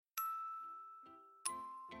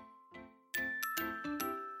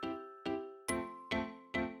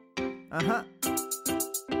I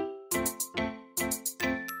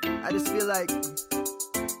just feel like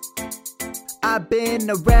I've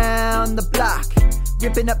been around the block,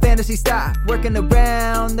 ripping up fantasy stock, working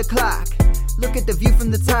around the clock. Look at the view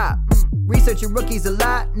from the top. Researching rookies a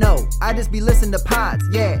lot? No, I just be listening to pods.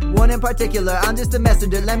 Yeah, one in particular, I'm just a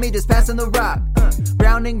messenger. Let me just pass on the rock.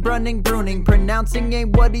 Browning, brunning, pruning, pronouncing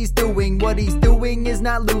ain't what he's doing. What he's doing is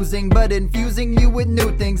not losing, but infusing you with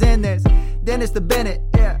new things. And there's Dennis the Bennett,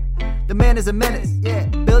 yeah. The man is a menace, yeah.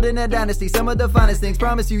 Building a dynasty, some of the finest things.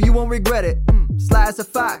 Promise you, you won't regret it. Sly as a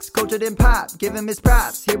fox, cultured in pop. Give him his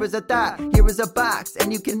props. Here is a thought, here is a box.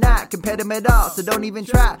 And you cannot compare them at all, so don't even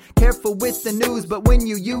try. Careful with the news, but when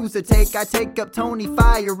you use a take, I take up Tony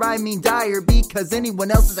Fire. I mean Dyer, because anyone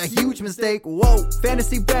else is a huge mistake. Whoa,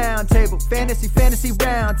 fantasy round table, fantasy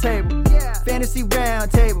round table, yeah. Fantasy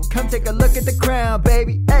round table, come take a look at the crown,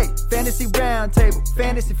 baby. Hey, fantasy round table,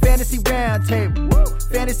 fantasy round table, woo.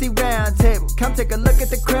 Fantasy round table, come take a look at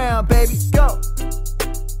the crown, baby. Go.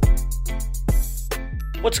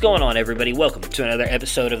 What's going on, everybody? Welcome to another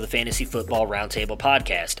episode of the Fantasy Football Roundtable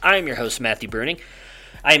Podcast. I am your host, Matthew Bruning.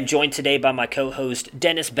 I am joined today by my co-host,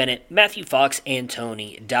 Dennis Bennett, Matthew Fox, and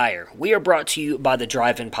Tony Dyer. We are brought to you by the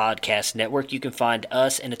Drive-In Podcast Network. You can find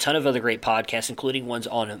us and a ton of other great podcasts, including ones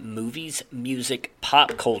on movies, music,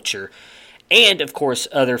 pop culture, and, of course,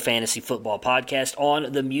 other fantasy football podcasts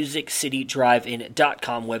on the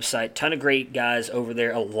MusicCityDriveIn.com website. Ton of great guys over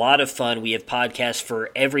there. A lot of fun. We have podcasts for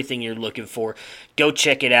everything you're looking for. Go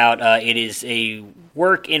check it out. It is a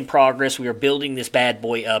work in progress. We are building this bad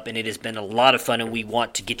boy up, and it has been a lot of fun, and we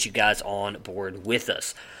want to get you guys on board with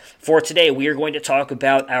us. For today, we are going to talk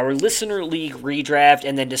about our Listener League redraft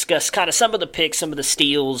and then discuss kind of some of the picks, some of the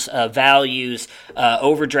steals, values,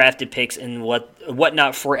 overdrafted picks, and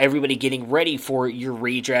whatnot for everybody getting ready for your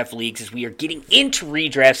redraft leagues as we are getting into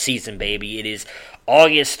redraft season, baby. It is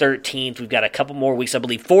August 13th. We've got a couple more weeks, I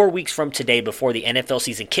believe 4 weeks from today before the NFL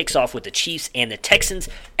season kicks off with the Chiefs and the Texans.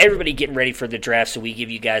 Everybody getting ready for the draft, so we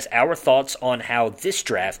give you guys our thoughts on how this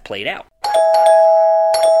draft played out.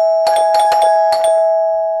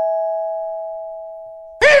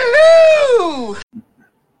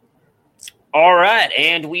 All right,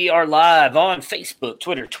 and we are live on Facebook,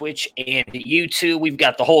 Twitter, Twitch, and YouTube. We've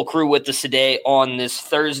got the whole crew with us today on this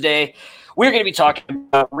Thursday. We're going to be talking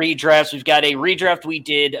about redrafts. We've got a redraft we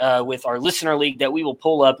did with our Listener League that we will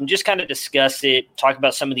pull up and just kind of discuss it, talk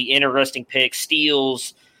about some of the interesting picks,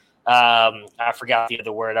 steals, I forgot the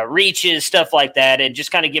other word, reaches, stuff like that, and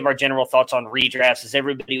just kind of give our general thoughts on redrafts as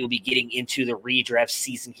everybody will be getting into the redraft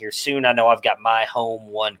season here soon. I know I've got my home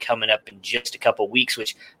one coming up in just a couple weeks,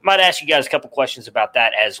 which I might ask you guys a couple questions about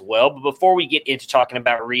that as well. But before we get into talking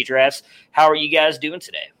about redrafts, how are you guys doing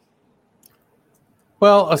today?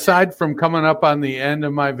 Well, aside from coming up on the end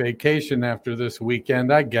of my vacation after this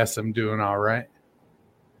weekend, I guess I'm doing all right.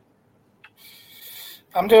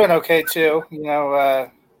 I'm doing okay, too.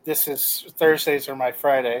 This is Thursdays are my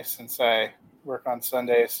Friday since I work on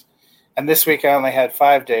Sundays. And this week I only had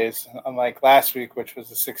 5 days, unlike last week, which was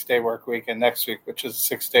a 6-day work week, and next week, which is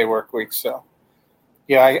a 6-day work week. So,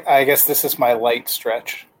 yeah, I guess this is my light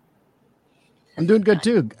stretch. I'm doing good,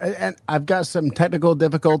 too. And I've got some technical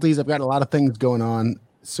difficulties. I've got a lot of things going on,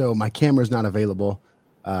 so my camera's not available.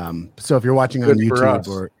 So if you're watching on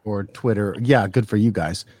YouTube or Twitter, yeah, good for you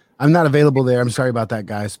guys. I'm not available there. I'm sorry about that,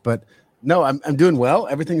 guys. But no, I'm doing well.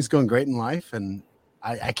 Everything's going great in life, and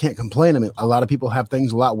I can't complain. I mean, a lot of people have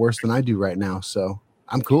things a lot worse than I do right now, so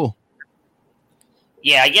I'm cool.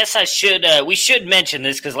 Yeah, I guess we should mention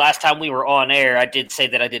this because last time we were on air, I did say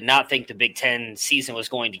that I did not think the Big Ten season was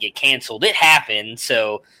going to get canceled. It happened,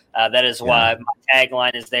 so that is why my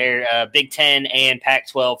tagline is there. Big Ten and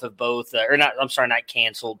Pac-12 have both, not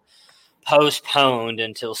canceled, postponed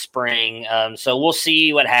until spring. So we'll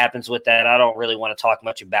see what happens with that. I don't really want to talk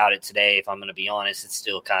much about it today. If I'm going to be honest, it's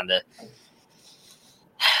still kind of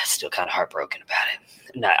heartbroken about it.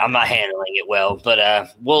 No, I'm not handling it well,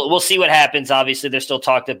 but we'll see what happens. Obviously, there's still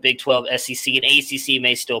talk that Big 12, SEC, and ACC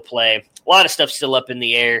may still play. A lot of stuff still up in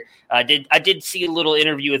the air. I did see a little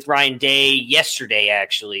interview with Ryan Day yesterday,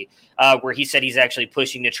 actually, where he said he's actually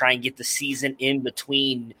pushing to try and get the season in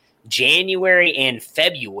between January and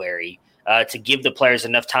February. To give the players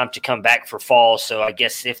enough time to come back for fall. So I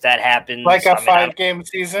guess if that happens, like a 5-game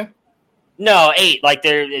season. No, 8. Like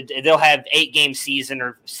they'll have 8-game season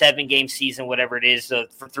or 7-game season, whatever it is,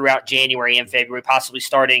 throughout January and February, possibly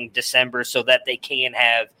starting December, so that they can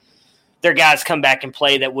have their guys come back and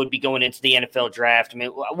play that would be going into the NFL draft. I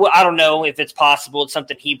mean, I don't know if it's possible. It's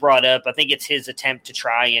something he brought up. I think it's his attempt to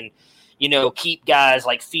try and keep guys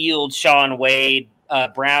like Fields, Sean Wade,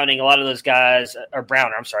 Browning, a lot of those guys, or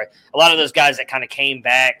Browner, I'm sorry, a lot of those guys that kind of came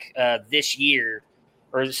back this year,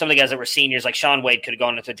 or some of the guys that were seniors, like Sean Wade could have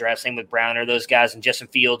gone into the draft, same with Browner, those guys, and Justin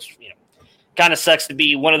Fields, kind of sucks to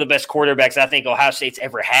be one of the best quarterbacks I think Ohio State's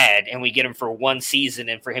ever had, and we get him for one season,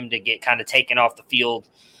 and for him to get kind of taken off the field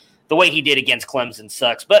the way he did against Clemson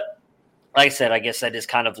sucks. But like I said, I guess that is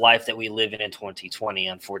kind of life that we live in 2020,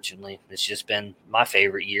 unfortunately. It's just been my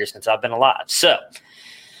favorite year since I've been alive. So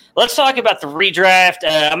let's talk about the redraft.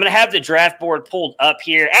 I'm going to have the draft board pulled up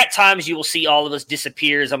here. At times, you will see all of us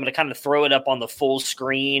disappears. I'm going to kind of throw it up on the full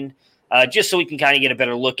screen just so we can kind of get a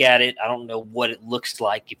better look at it. I don't know what it looks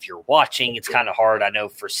like if you're watching. It's kind of hard, I know,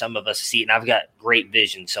 for some of us to see it. And I've got great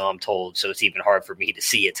vision, so I'm told, so it's even hard for me to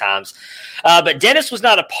see at times. But Dennis was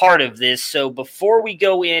not a part of this. So before we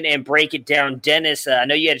go in and break it down, Dennis, I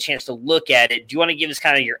know you had a chance to look at it. Do you want to give us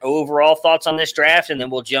kind of your overall thoughts on this draft? And then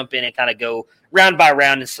we'll jump in and kind of go round by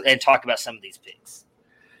round and talk about some of these picks.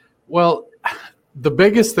 Well, the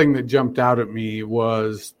biggest thing that jumped out at me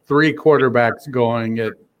was 3 quarterbacks going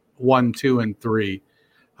at 1, 2, and 3.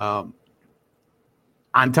 On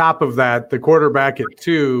top of that, the quarterback at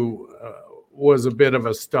 2 was a bit of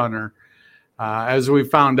a stunner. As we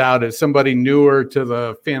found out, as somebody newer to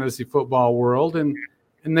the fantasy football world, and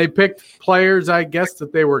they picked players, I guess,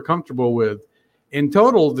 that they were comfortable with. In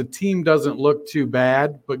total, the team doesn't look too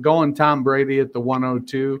bad, but going Tom Brady at the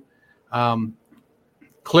 102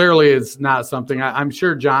 clearly is not something. I'm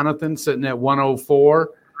sure Jonathan sitting at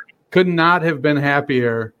 104 could not have been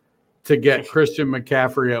happier to get Christian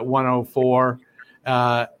McCaffrey at 104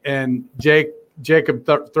 and Jacob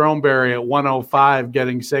Throneberry at 105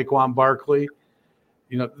 getting Saquon Barkley.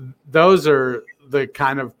 Those are the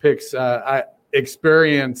kind of picks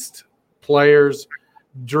experienced players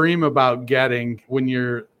dream about getting when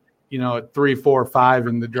you're, at 3, 4, 5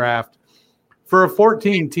 in the draft. For a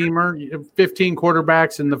 14-teamer, 15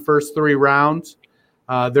 quarterbacks in the first 3 rounds,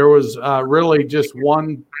 there was really just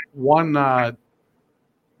one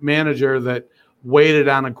manager that waited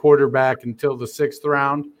on a quarterback until the 6th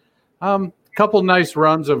round. Couple nice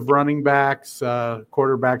runs of running backs,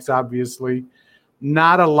 quarterbacks, obviously.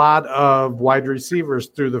 Not a lot of wide receivers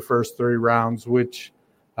through the first 3 rounds, which,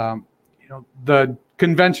 the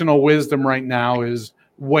conventional wisdom right now is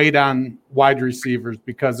wait on wide receivers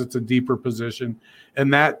because it's a deeper position.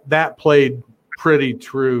 And that played pretty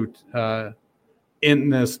true in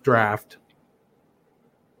this draft.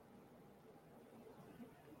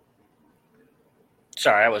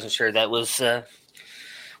 Sorry, I wasn't sure that was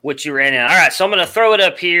what you ran in. All right, so I'm going to throw it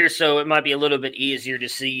up here so it might be a little bit easier to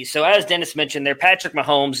see. So as Dennis mentioned there, Patrick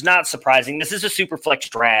Mahomes, not surprising. This is a super flex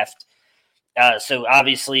draft. So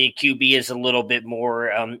obviously QB is a little bit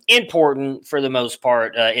more important for the most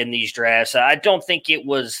part in these drafts. I don't think it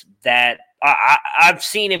was that. I've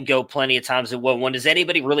seen him go plenty of times at 1-1. Does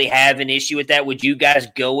anybody really have an issue with that? Would you guys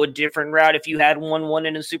go a different route if you had 1-1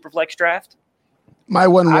 in a super flex draft? My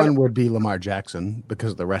 1-1 would be Lamar Jackson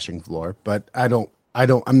because of the rushing floor, but my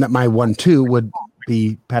 1-2 would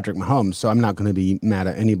be Patrick Mahomes, so I'm not going to be mad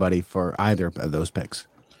at anybody for either of those picks.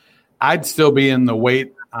 I'd still be in the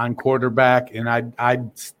wait on quarterback, and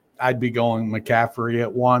I'd be going McCaffrey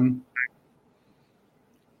at 1.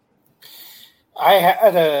 I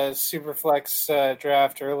had a super flex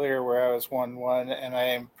draft earlier where I was 1-1, and I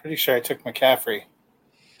am pretty sure I took McCaffrey.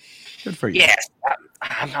 Good for you. Yes,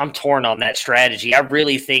 I'm torn on that strategy. I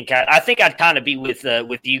really think I'd kind of be with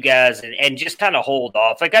you guys and just kind of hold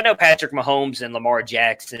off. Like, I know Patrick Mahomes and Lamar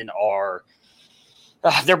Jackson are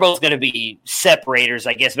they're both going to be separators,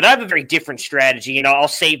 I guess. But I have a very different strategy, I'll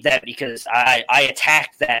save that because I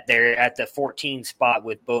attacked that there at the 14 spot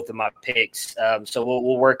with both of my picks. So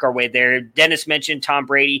we'll work our way there. Dennis mentioned Tom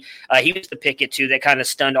Brady. He was the pick at 2 that kind of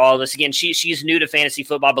stunned all of us. Again, she's new to fantasy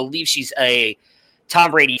football. I believe she's a Tom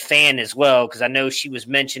Brady fan as well, because I know she was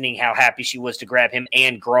mentioning how happy she was to grab him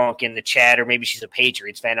and Gronk in the chat, or maybe she's a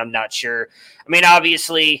Patriots fan. I'm not sure. I mean,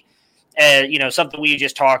 obviously, something we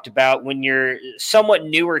just talked about, when you're somewhat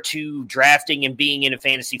newer to drafting and being in a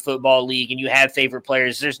fantasy football league and you have favorite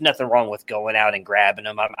players, there's nothing wrong with going out and grabbing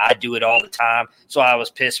them. I do it all the time. So I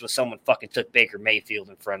was pissed when someone fucking took Baker Mayfield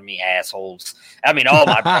in front of me, assholes. I mean, all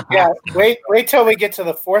my yeah. Wait till we get to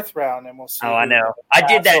the 4th round and we'll see. Oh, I know. I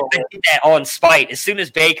did that on spite. As soon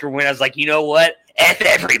as Baker went, I was like, you know what? F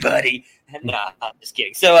everybody. Nah, I'm just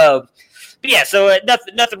kidding. So, but yeah, so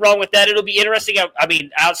nothing wrong with that. It'll be interesting. I mean,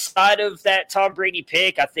 outside of that Tom Brady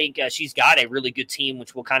pick, I think she's got a really good team,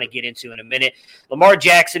 which we'll kind of get into in a minute. Lamar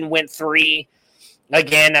Jackson went 3.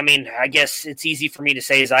 Again, I mean, I guess it's easy for me to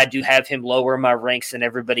say is I do have him lower in my ranks than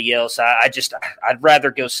everybody else. I'd rather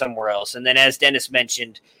go somewhere else. And then as Dennis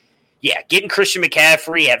mentioned, Yeah, getting Christian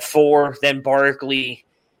McCaffrey at 4, then Barkley,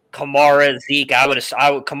 Kamara, Zeke.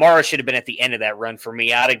 Kamara should have been at the end of that run for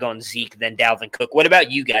me. I'd have gone Zeke, then Dalvin Cook. What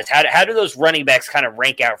about you guys? How do those running backs kind of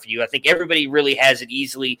rank out for you? I think everybody really has it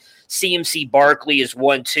easily. CMC Barkley is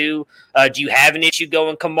 1-2. Do you have an issue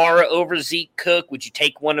going Kamara over Zeke, Cook? Would you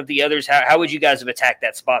take one of the others? How would you guys have attacked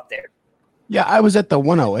that spot there? Yeah, I was at the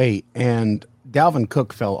 108, and Dalvin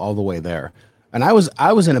Cook fell all the way there. And I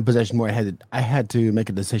was in a position where I had to make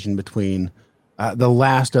a decision between the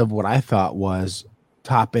last of what I thought was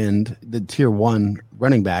top end, the tier 1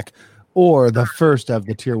 running back, or the first of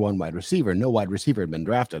the tier 1 wide receiver. No wide receiver had been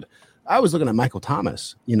drafted. I was looking at Michael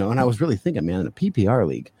Thomas, and I was really thinking, man, in a PPR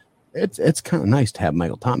league, it's kind of nice to have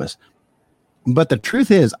Michael Thomas. But the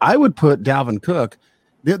truth is, I would put Dalvin Cook.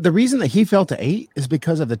 The reason that he fell to 8 is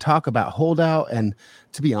because of the talk about holdout. And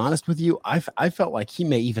to be honest with you, I felt like he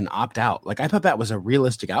may even opt out. Like, I thought that was a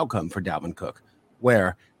realistic outcome for Dalvin Cook,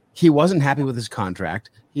 where he wasn't happy with his contract.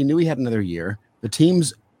 He knew he had another year. The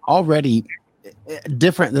team's already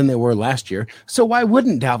different than they were last year. So why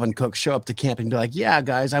wouldn't Dalvin Cook show up to camp and be like, yeah,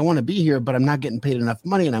 guys, I want to be here, but I'm not getting paid enough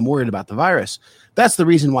money and I'm worried about the virus? That's the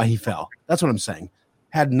reason why he fell. That's what I'm saying.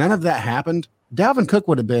 Had none of that happened, Dalvin Cook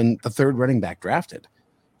would have been the 3rd running back drafted.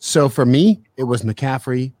 So for me, it was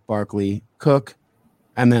McCaffrey, Barkley, Cook,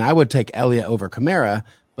 and then I would take Elliott over Kamara,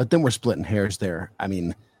 but then we're splitting hairs there. I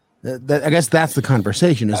mean, I guess that's the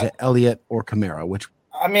conversation. Is it Elliott or Kamara?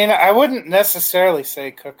 I mean, I wouldn't necessarily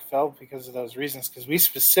say Cook fell because of those reasons, because we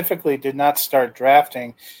specifically did not start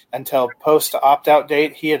drafting until post-opt-out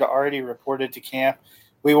date. He had already reported to camp.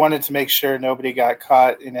 We wanted to make sure nobody got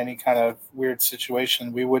caught in any kind of weird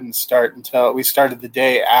situation. We wouldn't start until we started the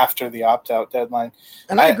day after the opt-out deadline.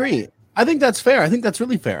 And I agree. I think that's fair. I think that's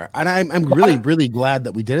really fair. And I'm really, really glad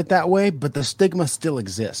that we did it that way, but the stigma still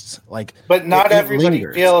exists. But not everybody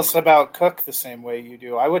feels about Cook the same way you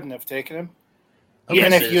do. I wouldn't have taken him.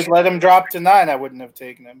 Even if you'd let him drop to 9, I wouldn't have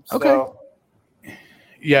taken him. Okay. So,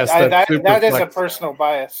 yes, that is a personal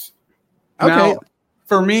bias. Okay. Now,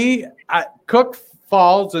 for me, Cook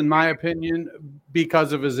falls, in my opinion,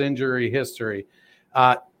 because of his injury history.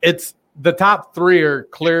 It's the top 3 are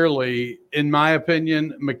clearly, in my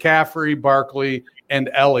opinion, McCaffrey, Barkley, and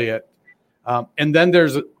Elliott. And then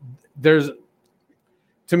there's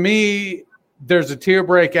to me, there's a tier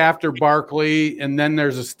break after Barkley, and then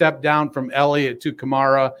there's a step down from Elliott to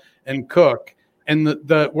Kamara and Cook. And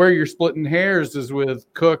the where you're splitting hairs is with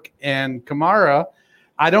Cook and Kamara.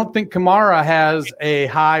 I don't think Kamara has a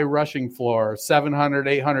high rushing floor, 700,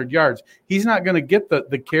 800 yards. He's not going to get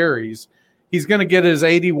the carries. He's going to get his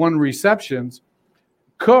 81 receptions.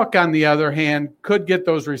 Cook, on the other hand, could get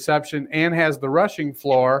those receptions and has the rushing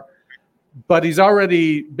floor, but he's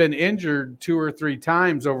already been injured 2 or 3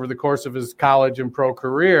 times over the course of his college and pro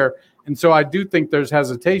career. And so I do think there's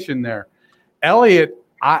hesitation there. Elliott,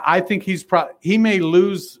 I think he may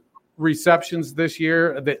lose receptions this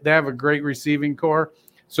year. They have a great receiving core,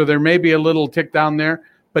 so there may be a little tick down there,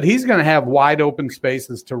 but he's going to have wide open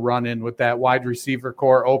spaces to run in with that wide receiver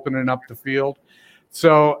core opening up the field.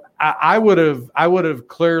 So I would have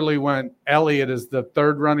clearly went Elliott as the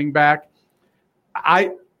 3rd running back.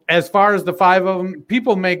 As far as the 5 of them,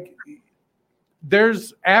 people make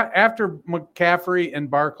there's after McCaffrey and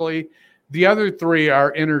Barkley, the other 3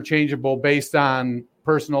 are interchangeable based on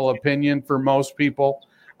personal opinion for most people.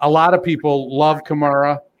 A lot of people love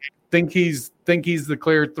Kamara, think he's the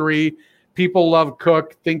clear 3. People love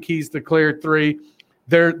Cook, think he's the clear 3.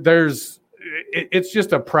 It's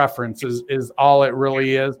just a preference is all it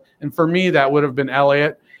really is. And for me, that would have been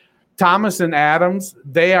Elliott. Thomas and Adams,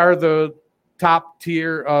 they are the top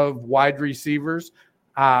tier of wide receivers.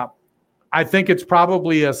 I think it's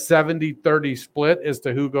probably a 70-30 split as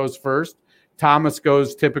to who goes first. Thomas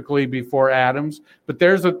goes typically before Adams, but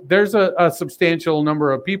there's a substantial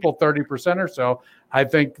number of people, 30% or so, I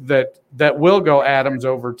think that will go Adams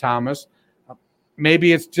over Thomas.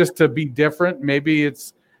 Maybe it's just to be different. Maybe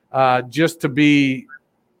it's just to be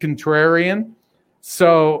contrarian.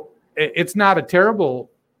 So it's not a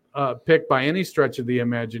terrible pick by any stretch of the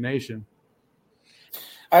imagination.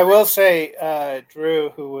 I will say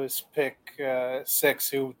Drew, who was pick 6,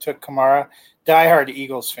 who took Kamara, diehard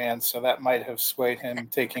Eagles fan, so that might have swayed him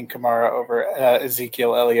taking Kamara over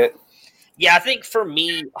Ezekiel Elliott. Yeah, I think for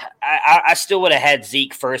me, I still would have had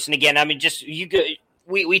Zeke first. And again, I mean, just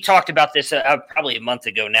we talked about this probably a month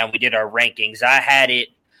ago now. We did our rankings. I had it,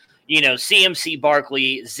 CMC,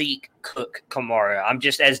 Barkley, Zeke, Cook, Kamara. I'm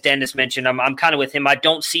just, as Dennis mentioned, I'm kind of with him. I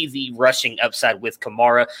don't see the rushing upside with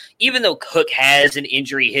Kamara, even though Cook has an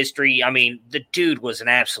injury history. I mean, the dude was an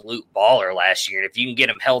absolute baller last year. And if you can get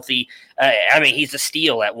him healthy, he's a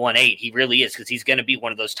steal at 1.8. He really is, because he's going to be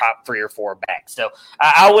one of those top 3 or 4 backs. So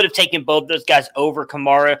I would have taken both those guys over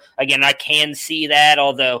Kamara. Again, I can see that,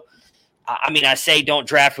 although I say don't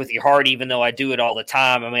draft with your heart, even though I do it all the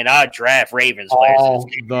time. I draft Ravens players all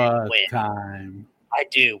the time. I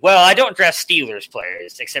do. Well, I don't draft Steelers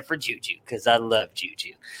players except for Juju, because I love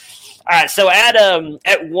Juju. All right, so at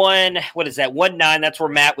 1.9, that's where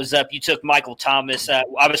Matt was up. You took Michael Thomas.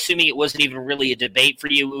 I'm assuming it wasn't even really a debate for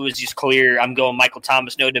you. It was just clear. I'm going Michael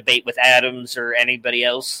Thomas. No debate with Adams or anybody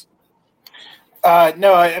else.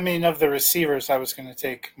 No, of the receivers, I was going to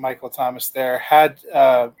take Michael Thomas there. Had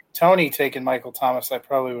Tony taken Michael Thomas, I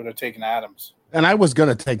probably would have taken Adams. And I was going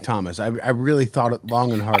to take Thomas. I really thought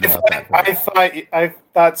long and hard about that. I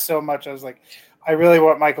thought so much. I was like, I really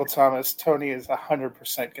want Michael Thomas. Tony is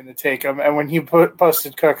 100% going to take him. And when you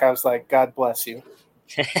posted Cook, I was like, God bless you.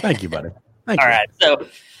 Thank you, buddy. All right, so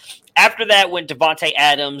after that went Devontae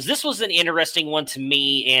Adams. This was an interesting one to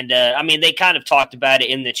me, and they kind of talked about it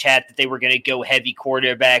in the chat that they were going to go heavy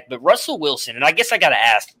quarterback, but Russell Wilson, and I guess I got to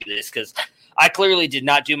ask you this because I clearly did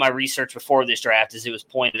not do my research before this draft, as it was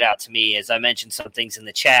pointed out to me as I mentioned some things in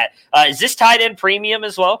the chat. Is this tight end premium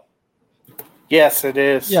as well? Yes, it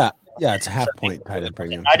is. Yeah, it's a half point tight end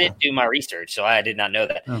premium. I didn't do my research, so I did not know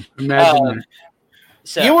that. Oh, imagine that.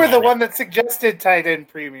 So, you were the one that suggested tight end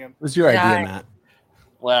premium. It was your idea, Matt.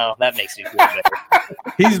 Well, that makes me feel better.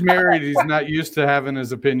 He's married. He's not used to having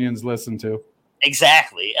his opinions listened to.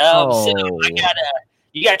 Exactly. So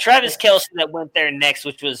you got Travis Kelce that went there next,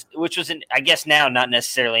 which was I guess now not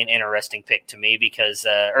necessarily an interesting pick to me because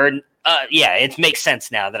it makes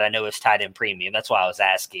sense now that I know it's tight end premium. That's why I was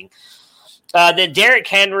asking. Then Derrick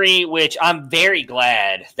Henry, which I'm very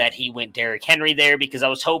glad that he went Derrick Henry there because I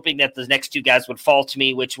was hoping that the next 2 guys would fall to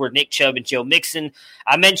me, which were Nick Chubb and Joe Mixon.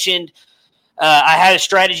 I mentioned I had a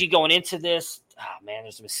strategy going into this. Oh, man,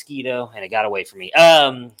 there's a mosquito, and it got away from me.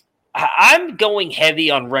 I'm going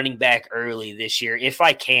heavy on running back early this year if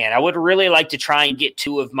I can. I would really like to try and get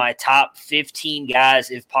 2 of my top 15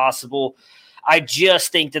 guys if possible. I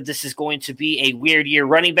just think that this is going to be a weird year.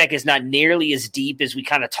 Running back is not nearly as deep as we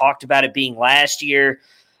kind of talked about it being last year.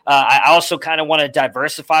 I also kind of want to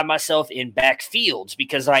diversify myself in backfields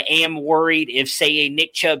because I am worried if, say, a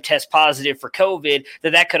Nick Chubb tests positive for COVID,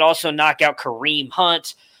 that could also knock out Kareem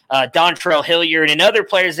Hunt, Dontrell Hilliard, and other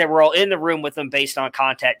players that were all in the room with them based on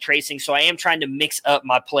contact tracing. So I am trying to mix up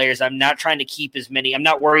my players. I'm not trying to keep as many. I'm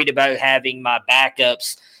not worried about having my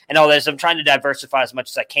backups and all this. I'm trying to diversify as much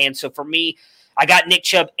as I can. So for me, I got Nick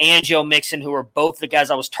Chubb and Joe Mixon, who are both the guys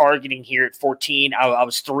I was targeting here at 14. I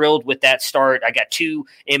was thrilled with that start. I got 2,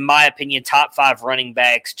 in my opinion, top 5 running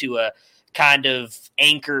backs to kind of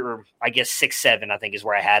anchor, or I guess 6-7, I think is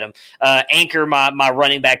where I had him. Anchor my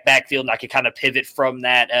running backfield, and I could kind of pivot from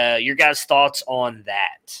that. Your guys' thoughts on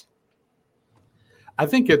that? I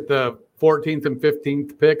think at the 14th and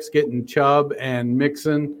 15th picks, getting Chubb and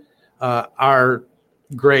Mixon are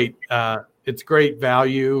great. It's great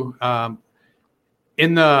value.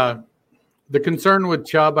 In the concern with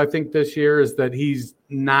Chubb, I think this year is that he's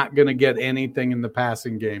not going to get anything in the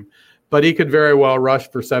passing game, but he could very well rush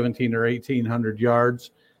for 17 or 1,800 yards.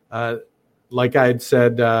 Like I had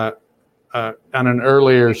said on an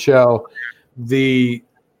earlier show, the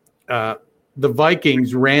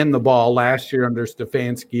Vikings ran the ball last year under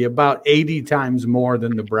Stefanski about 80 times more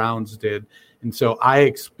than the Browns did, and so I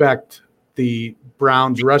expect the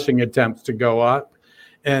Browns' rushing attempts to go up.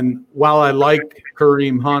 And while I like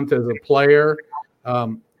Kareem Hunt as a player,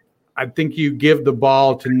 I think you give the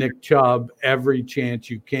ball to Nick Chubb every chance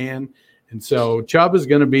you can. And so Chubb is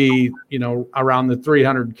going to be, around the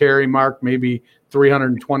 300 carry mark, maybe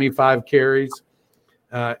 325 carries.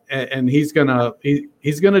 And he's going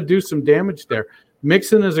to do some damage there.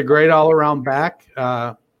 Mixon is a great all-around back.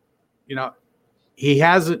 There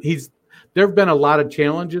have been a lot of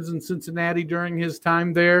challenges in Cincinnati during his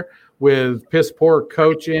time there, with piss-poor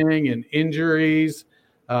coaching and injuries,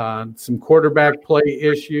 some quarterback play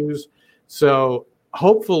issues. So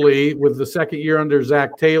hopefully with the second year under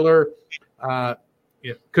Zach Taylor,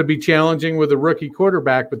 it could be challenging with a rookie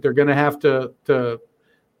quarterback, but they're going to have to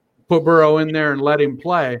put Burrow in there and let him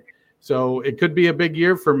play. So it could be a big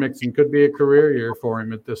year for Mixon, could be a career year for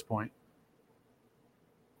him at this point.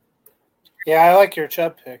 Yeah, I like your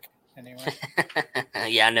Chubb pick anyway.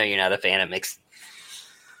 Yeah, I know you're not a fan of Mixon.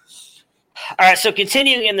 All right, so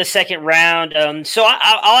continuing in the second round, so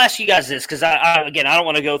I'll ask you guys this because I don't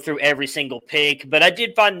want to go through every single pick, but I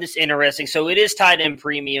did find this interesting. So it is tight end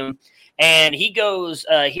premium, and he goes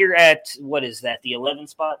here at, what is that, the 11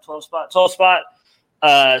 spot, 12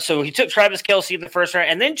 spot? So he took Travis Kelce in the first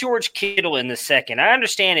round, and then George Kittle in the second. I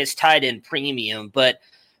understand it's tight end premium, but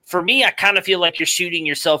for me, I kind of feel like you're shooting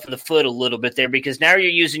yourself in the foot a little bit there because now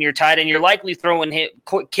you're using your tight end. You're likely throwing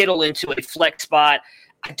Kittle into a flex spot.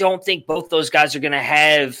 I don't think both those guys are going to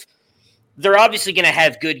have – they're obviously going to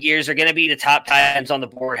have good years. They're going to be the top tight ends on the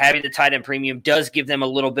board. Having the tight end premium does give them a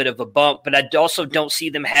little bit of a bump, but I also don't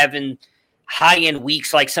see them having high-end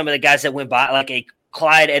weeks like some of the guys that went by, like a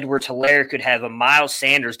Clyde Edwards-Helaire could have, a Miles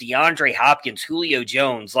Sanders, DeAndre Hopkins, Julio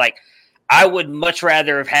Jones. Like, I would much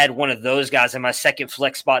rather have had one of those guys in my second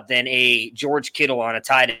flex spot than a George Kittle on a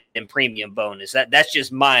tight end premium bonus. That's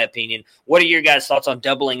just my opinion. What are your guys' thoughts on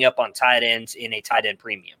doubling up on tight ends in a tight end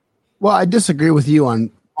premium? Well, I disagree with you on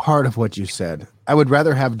part of what you said. I would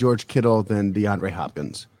rather have George Kittle than DeAndre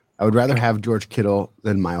Hopkins. I would rather have George Kittle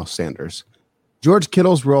than Miles Sanders. George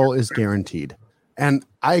Kittle's role is guaranteed. And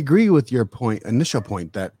I agree with your initial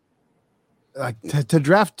point that to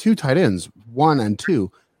draft two tight ends, 1 and 2,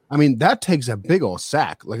 I mean, that takes a big old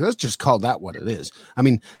sack. Like, let's just call that what it is. I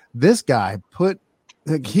mean, this guy put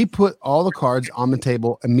all the cards on the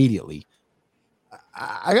table immediately.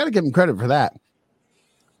 I got to give him credit for that.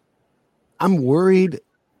 I'm worried,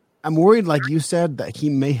 like you said, that he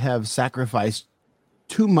may have sacrificed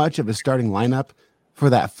too much of his starting lineup for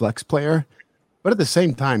that flex player. But at the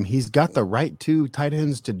same time, he's got the right two tight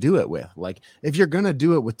ends to do it with. Like, if you're going to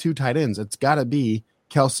do it with two tight ends, it's got to be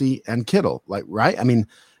Kelce and Kittle, like, right? I mean,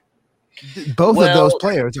 both of those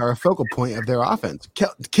players are a focal point of their offense.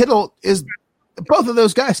 Kittle is – both of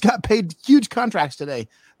those guys got paid huge contracts today.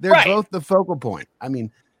 They're both the focal point. I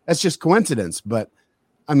mean, that's just coincidence. But,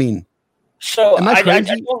 I mean – So am I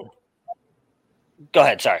crazy? Go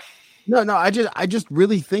ahead, sorry. No, I just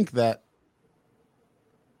really think that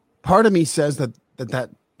part of me says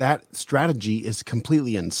that strategy is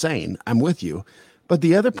completely insane. I'm with you. But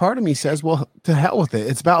the other part of me says, well, to hell with it.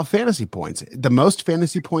 It's about fantasy points. The most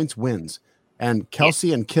fantasy points wins. And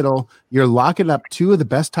Kelce and Kittle, you're locking up two of the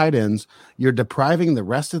best tight ends. You're depriving the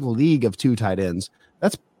rest of the league of two tight ends.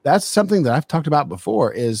 That's something that I've talked about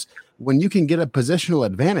before, is when you can get a positional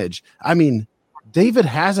advantage. I mean, David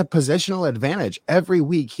has a positional advantage. Every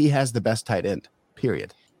week he has the best tight end,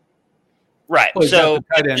 period. Right. Well, so the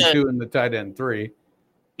tight end 2 and the tight end 3.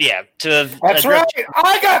 Yeah, that's right.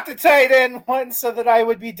 I got the tight end one so that I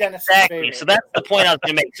would be Dennis. Exactly. So that's the point I was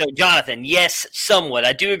going to make. So, Jonathan, yes, somewhat.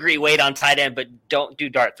 I do agree. Wait on tight end, but don't do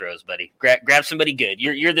dart throws, buddy. Grab somebody good.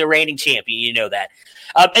 You're the reigning champion. You know that.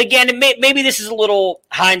 Again, maybe this is a little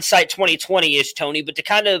hindsight 2020-ish, Tony, but to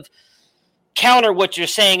kind of counter what you're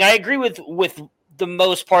saying, I agree with the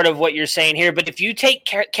most part of what you're saying here. But if you take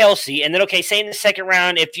Kelce and then, okay, say in the second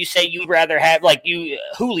round, if you say you'd rather have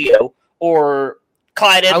Julio or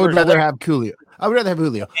Clyde Edwards. I would rather have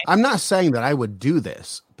Julio. I'm not saying that I would do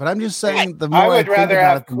this, but I'm just saying the more I would rather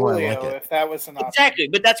have Julio if that was an option. Exactly,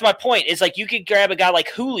 but that's my point. Is like you could grab a guy like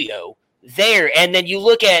Julio there, and then you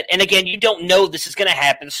look at, and again, you don't know this is going to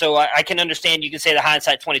happen, so I can understand you can say the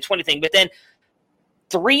hindsight 2020 thing, but then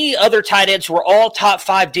 3 other tight ends who were all top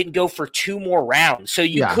 5 didn't go for 2 more rounds. So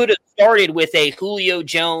you could have started with a Julio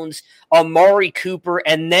Jones, Amari Cooper,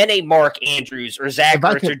 and then a Mark Andrews or Zach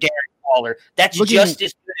Ertz or Darren Waller. That's just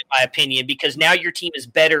as good, in my opinion, because now your team is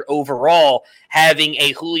better overall having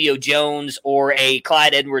a Julio Jones or a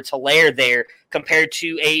Clyde Edwards-Helaire there compared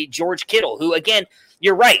to a George Kittle, who, again,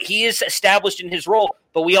 you're right, he is established in his role,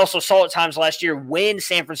 but we also saw at times last year when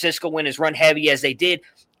San Francisco went as run heavy as they did,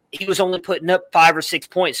 he was only putting up 5 or 6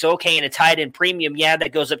 points. So, okay, in a tight end premium,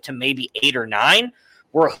 that goes up to maybe 8 or 9,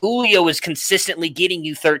 where Julio is consistently getting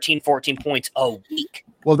you 13, 14 points a week.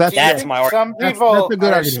 Well, that's my argument. Some people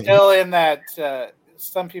are still in that.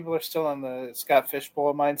 Some people are still in the Scott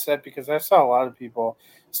Fishbowl mindset, because I saw a lot of people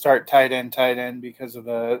start tight end because of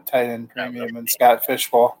the tight end premium and Scott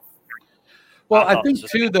Fishbowl. Well, I think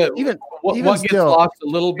too that what gets lost a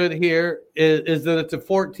little bit here is that it's a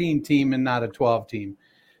 14 team and not a 12 team.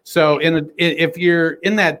 So if you're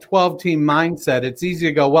in that 12-team mindset, it's easy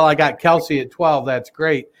to go, well, I got Kelce at 12. That's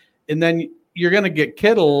great. And then you're going to get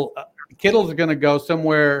Kittle. Kittle's going to go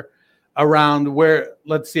somewhere around where,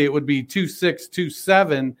 let's see, it would be 2.6,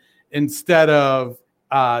 2.7 instead of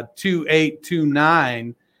 2.8,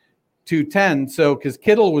 2.9, 2.10. So because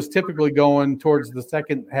Kittle was typically going towards the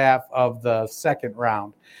second half of the second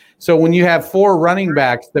round. So when you have 4 running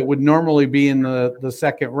backs that would normally be in the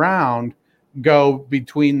second round, go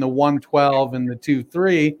between the 112 and the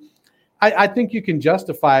 2.3, I think you can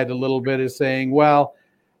justify it a little bit as saying, well,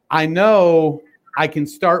 I know I can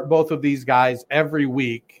start both of these guys every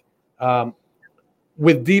week.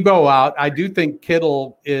 With Debo out, I do think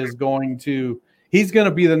Kittle is going to – he's going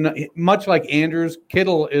to be much like Andrews,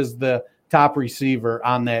 Kittle is the top receiver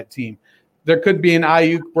on that team. There could be an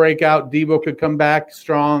Ayuk breakout. Debo could come back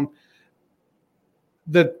strong.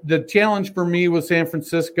 The challenge for me with San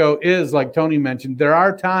Francisco is, like Tony mentioned, there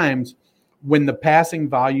are times when the passing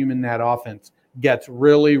volume in that offense gets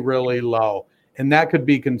really, really low, and that could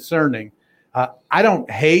be concerning. I don't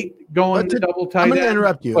hate going to double tight end. I'm going to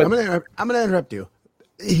interrupt you. I'm going to interrupt you.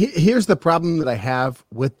 Here's the problem that I have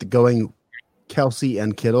with going Kelsey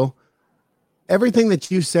and Kittle. Everything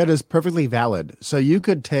that you said is perfectly valid. So you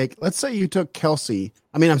could take, let's say you took let's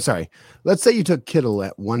say you took Kittle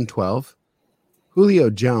at 112, Julio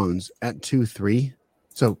Jones at 2-3.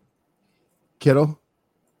 So Kittle,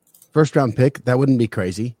 first round pick, that wouldn't be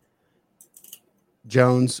crazy.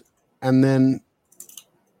 Jones, and then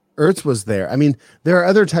Ertz was there. I mean, there are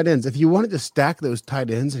other tight ends. If you wanted to stack those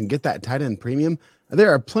tight ends and get that tight end premium,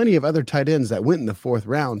 there are plenty of other tight ends that went in the fourth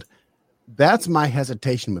round. That's my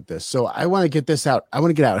hesitation with this. So I want to get this out. I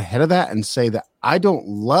want to get out ahead of that and say that I don't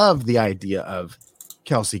love the idea of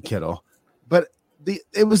Kelsey Kittle, but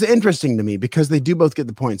it was interesting to me because they do both get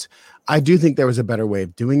the points. I do think there was a better way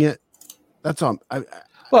of doing it. That's all.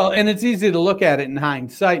 Well, and it's easy to look at it in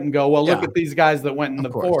hindsight and go, well, look at these guys that went in the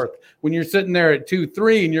fourth. When you're sitting there at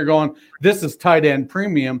 2-3 and you're going, this is tight end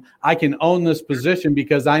premium, I can own this position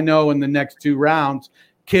because I know in the next two rounds,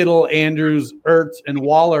 Kittle, Andrews, Ertz, and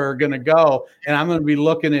Waller are going to go, and I'm going to be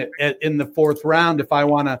looking at in the fourth round if I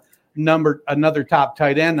want to number another top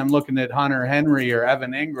tight end. I'm looking at Hunter Henry or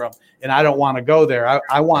Evan Ingram, and I don't want to go there.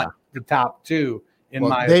 I want the top two in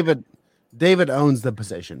my David owns the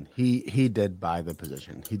position. He did buy the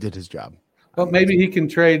position. He did his job. Well, maybe he can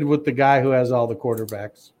trade with the guy who has all the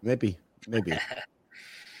quarterbacks. Maybe.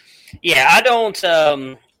 Yeah, I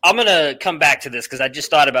don't. I'm going to come back to this because I just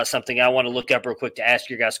thought about something I want to look up real quick to ask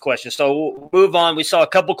your guys questions. So we'll move on. We saw a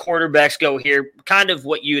couple quarterbacks go here, kind of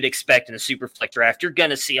what you'd expect in a super flex draft. You're going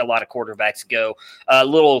to see a lot of quarterbacks go. A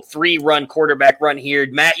little 3-run quarterback run here.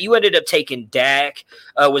 Matt, you ended up taking Dak.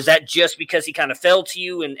 Was that just because he kind of fell to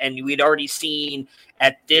you and we'd already seen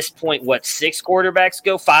at this point, 6 quarterbacks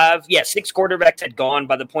go? 5? Yeah, 6 quarterbacks had gone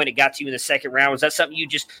by the point it got to you in the second round. Was that something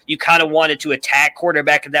you kind of wanted to attack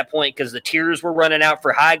quarterback at that point because the tiers were running out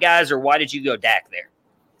for high guys, or why did you go Dak there?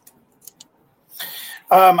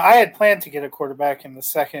 I had planned to get a quarterback in the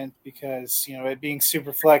second because, it being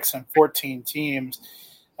super flex on 14 teams,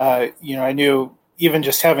 I knew even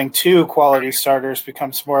just having 2 quality starters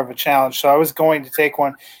becomes more of a challenge. So I was going to take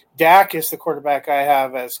one. Dak is the quarterback I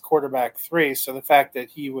have as quarterback 3, so the fact that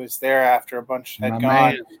he was there after a bunch had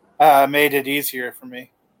gone made it easier for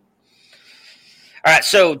me. All right,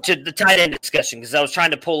 so to the tight end discussion, because I was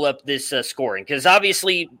trying to pull up this scoring, because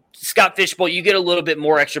obviously Scott Fishbowl, you get a little bit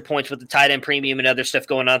more extra points with the tight end premium and other stuff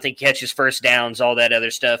going on. I think he catches first downs, all that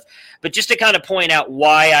other stuff. But just to kind of point out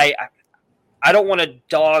why I don't want to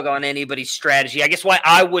dog on anybody's strategy, I guess why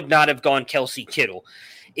I would not have gone Kelsey Kittle,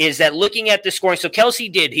 is that looking at the scoring, so Kelsey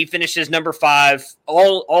he finished as number 5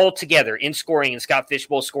 all together in scoring, and Scott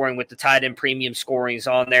Fishbowl scoring with the tight end premium scorings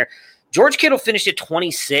on there. George Kittle finished at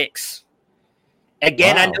 26.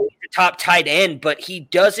 Again, wow. I know he's the top tight end, but he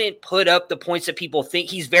doesn't put up the points that people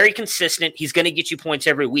think. He's very consistent. He's going to get you points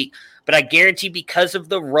every week. But I guarantee because of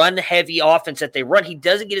the run-heavy offense that they run, he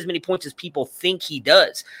doesn't get as many points as people think he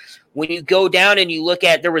does. When you go down and you look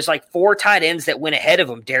at, there was 4 tight ends that went ahead of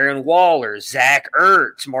him. Darren Waller, Zach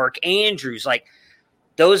Ertz, Mark Andrews.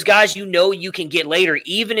 Those guys you can get later.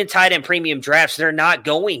 Even in tight end premium drafts, they're not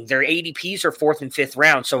going. Their ADPs are 4th and 5th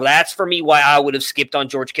round. So that's for me why I would have skipped on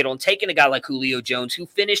George Kittle and taken a guy like Julio Jones who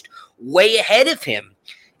finished way ahead of him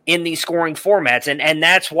in these scoring formats. And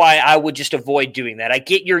that's why I would just avoid doing that. I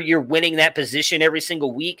get you're winning that position every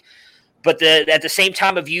single week. But at the same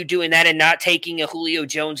time of you doing that and not taking a Julio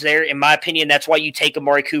Jones there, in my opinion, that's why you take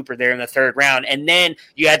Amari Cooper there in the 3rd round. And then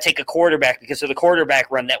you had to take a quarterback because of the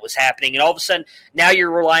quarterback run that was happening. And all of a sudden, now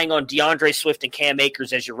you're relying on DeAndre Swift and Cam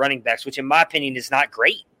Akers as your running backs, which in my opinion is not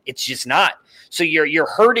great. It's just not. So you're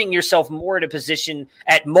hurting yourself more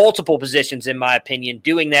at multiple positions, in my opinion,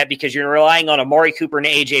 doing that because you're relying on Amari Cooper and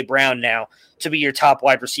A.J. Brown now to be your top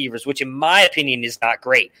wide receivers, which in my opinion is not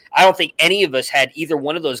great. I don't think any of us had either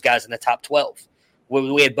one of those guys in the top 12.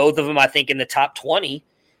 We had both of them, I think, in the top 20,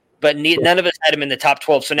 but none of us had them in the top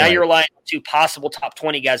 12. So now you're relying on 2 possible top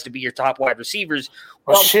 20 guys to be your top wide receivers.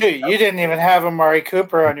 Well, shoot, you didn't even have Amari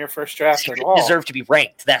Cooper on your first draft at all. Deserve to be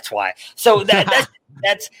ranked. That's why. So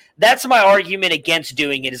that's my argument against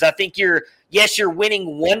doing it. Is I think you're yes, you're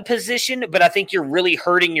winning one position, but I think you're really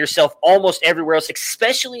hurting yourself almost everywhere else,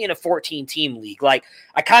 especially in a 14-team league. Like,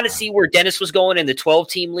 I kind of see where Dennis was going in the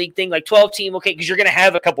 12-team league thing. Like, 12-team, okay, because you're going to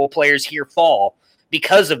have a couple of players here fall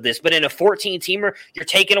because of this. But in a 14-teamer, you're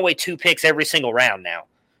taking away 2 picks every single round now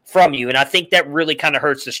from you, and I think that really kind of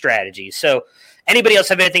hurts the strategy. So anybody else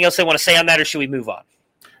have anything else they want to say on that, or should we move on?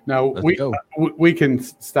 No, we can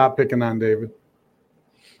stop picking on David.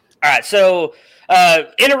 All right, so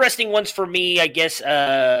interesting ones for me, I guess.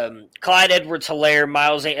 Clyde Edwards-Helaire,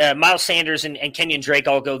 Miles Sanders, and Kenyon Drake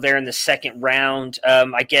all go there in the second round.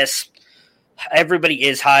 I guess everybody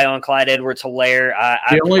is high on Clyde Edwards-Helaire.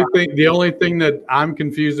 The only thing that I'm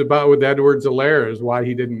confused about with Edwards-Helaire is why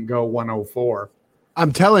he didn't go 104.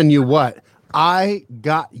 I'm telling you what, I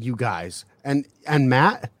got you guys, and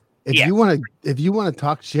Matt. If you want to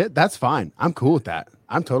talk shit, that's fine. I'm cool with that.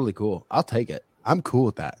 I'm totally cool. I'll take it. I'm cool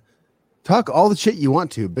with that. Talk all the shit you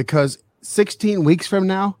want to, because 16 weeks from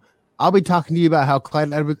now, I'll be talking to you about how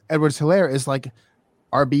Clyde Edwards-Helaire is like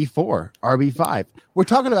RB4, RB5. We're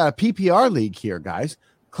talking about a PPR league here, guys.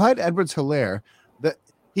 Clyde Edwards-Helaire,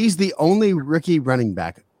 he's the only rookie running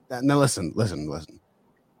back. Now listen.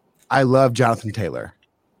 I love Jonathan Taylor.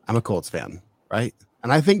 I'm a Colts fan, right?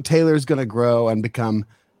 And I think Taylor's going to grow and become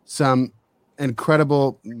some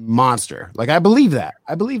incredible monster. Like, I believe that.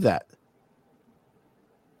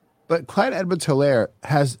 But Clyde Edwards-Helaire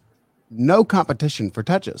has no competition for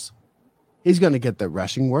touches. He's going to get the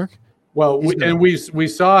rushing work. Well, we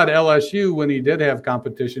saw at LSU when he did have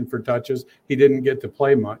competition for touches, he didn't get to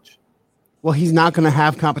play much. Well, he's not going to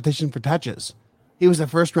have competition for touches. He was a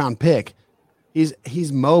first-round pick.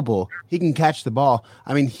 He's mobile. He can catch the ball.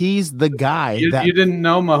 I mean, he's the guy. You didn't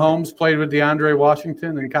know Mahomes played with DeAndre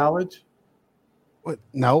Washington in college? What?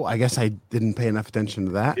 No, I guess I didn't pay enough attention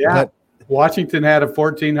to that. Yeah. But Washington had a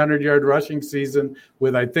 1,400-yard rushing season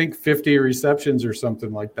with, I think, 50 receptions or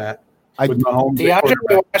something like that.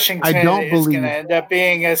 DeAndre Washington is going to end up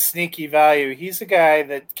being a sneaky value. He's a guy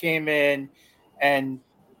that came in and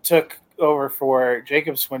took over for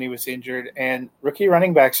Jacobs when he was injured, and rookie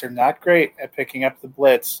running backs are not great at picking up the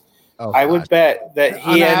blitz. I would bet that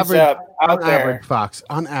he ends up out there. Average, Fox,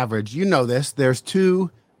 on average, you know this, there's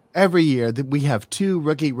 2 every year that we have 2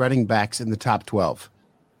 rookie running backs in the top 12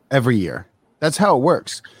 every year. That's how it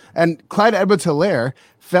works. And Clyde Edwards-Helaire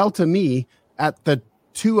fell to me at the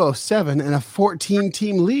 207 in a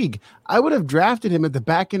 14-team league. I would have drafted him at the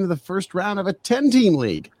back end of the first round of a 10-team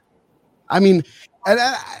league. I mean,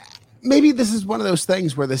 maybe this is one of those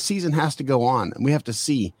things where the season has to go on and we have to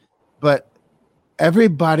see. But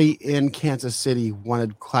everybody in Kansas City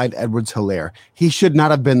wanted Clyde Edwards-Helaire. He should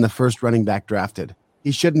not have been the first running back drafted.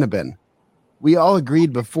 He shouldn't have been. We all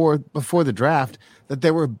agreed before the draft that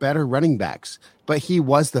there were better running backs, but he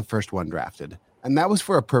was the first one drafted, and that was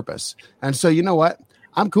for a purpose. And so, you know what?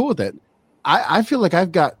 I'm cool with it. I feel like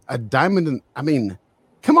I've got a diamond in, I mean,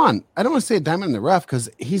 come on. I don't want to say a diamond in the rough because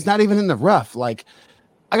he's not even in the rough. Like,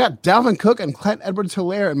 I got Dalvin Cook and Clyde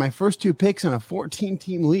Edwards-Helaire in my first 2 picks in a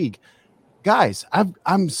 14-team league. Guys,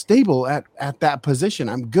 I'm stable at that position.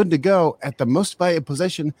 I'm good to go at the most valuable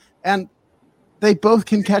position, and they both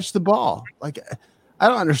can catch the ball. Like, I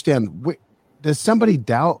don't understand. Does somebody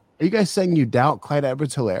doubt? Are you guys saying you doubt Clyde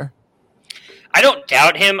Edwards-Helaire? I don't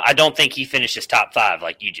doubt him. I don't think he finishes top 5,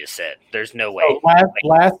 like you just said. There's no way.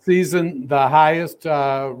 Last season, the highest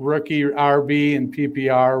rookie RB in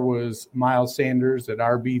PPR was Miles Sanders at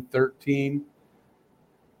RB 13.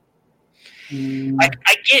 I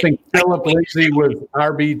think Philip Lindsay was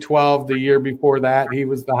RB 12 the year before that. He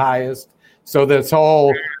was the highest. So this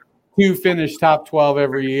whole 2 finish top 12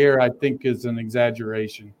 every year, I think, is an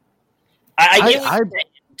exaggeration.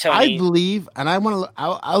 I believe, and I want to.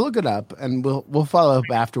 I'll look it up, and we'll follow up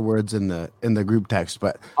afterwards in the group text.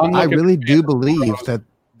 But I really do believe that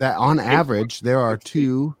on average there are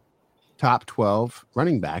 2 top 12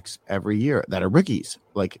 running backs every year that are rookies.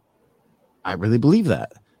 Like, I really believe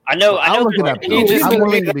that. I know. I'll look it up. I'm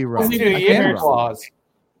willing to be wrong.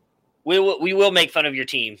 We will make fun of your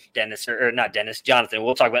team, Dennis, or not Dennis, Jonathan.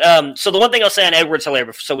 We'll talk about. So the one thing I'll say on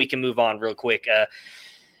Edwards-Helaire, so we can move on real quick,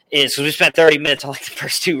 is because we spent 30 minutes on like the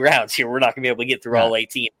first 2 rounds here. We're not going to be able to get through all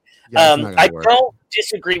 18. I don't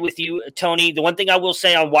disagree with you, Tony. The one thing I will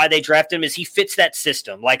say on why they drafted him is he fits that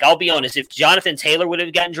system. Like, I'll be honest, if Jonathan Taylor would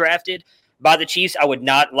have gotten drafted by the Chiefs, I would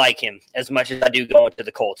not like him as much as I do going to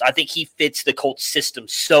the Colts. I think he fits the Colts system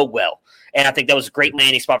so well, and I think that was a great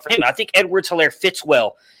landing spot for him. I think Edwards-Helaire fits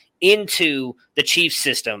well into the Chiefs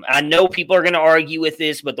system. I know people are going to argue with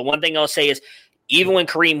this, but the one thing I'll say is Even when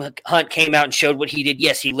Kareem Hunt came out and showed what he did,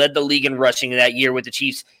 yes, he led the league in rushing that year with the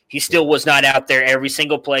Chiefs. He still was not out there every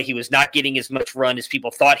single play. He was not getting as much run as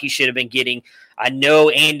people thought he should have been getting. I know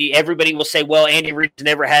everybody will say, well, Andy Reid's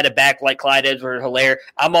never had a back like Clyde Edwards-Helaire.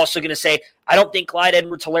 I'm also going to say, I don't think Clyde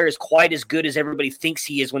Edwards-Helaire is quite as good as everybody thinks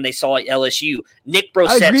he is when they saw at LSU. Nick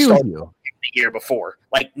Brossett started the year before.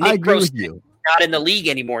 Like, Nick Brossett not in the league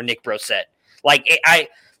anymore, Nick Brossett. Like,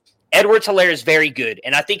 Edwards-Helaire is very good,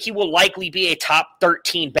 and I think he will likely be a top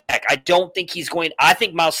 13 back. I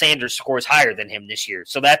think Miles Sanders scores higher than him this year.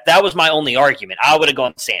 So that was my only argument. I would have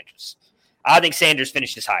gone Sanders. I think Sanders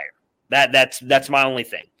finishes higher. That's my only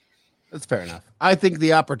thing. That's fair enough. I think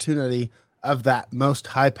the opportunity of that most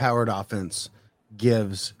high-powered offense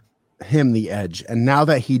gives him the edge. And now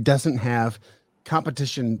that he doesn't have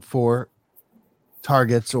competition for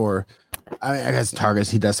targets, or I guess targets,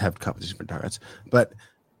 he does have competition for targets, but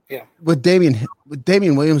yeah, with Damian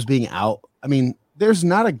Williams being out, I mean, there's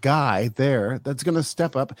not a guy there that's going to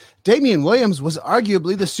step up. Damian Williams was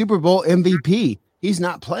arguably the Super Bowl MVP. He's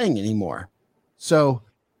not playing anymore. So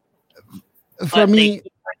for me,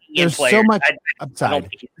 there's so much upside. I don't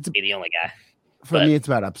think he's the only guy. For me, it's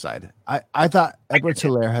about upside. I thought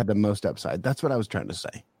Edwards-Helaire had the most upside. That's what I was trying to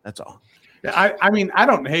say. That's all. I mean, I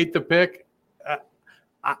don't hate the pick.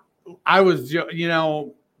 I was,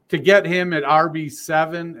 to get him at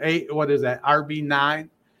RB7, 8, what is that, RB9,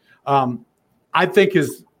 I think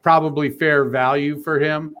is probably fair value for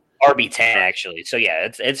him. RB10, actually. So, yeah,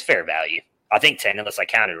 it's fair value. I think 10, unless I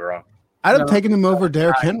counted wrong. I'd have taken him over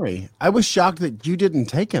Derrick Henry. I was shocked that you didn't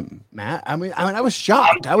take him, Matt. I mean, I was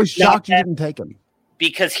shocked. I was shocked you didn't take him.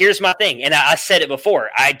 Because here's my thing, and I said it before,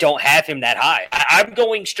 I don't have him that high. I'm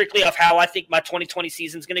going strictly off how I think my 2020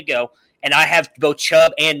 season's going to go, and I have both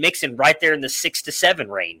Chubb and Mixon right there in the 6 to 7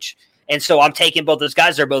 range. And so I'm taking both those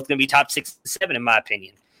guys. They're both going to be top 6 to 7 in my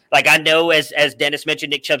opinion. Like, I know, as Dennis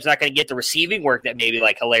mentioned, Nick Chubb's not going to get the receiving work that maybe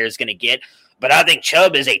like Helaire is going to get, but I think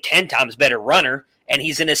Chubb is a 10 times better runner, and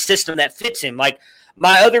he's in a system that fits him. Like,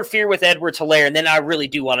 my other fear with Edwards-Helaire, and then I really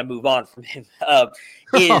do want to move on from him,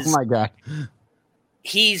 is oh my God.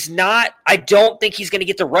 He's not – I don't think he's going to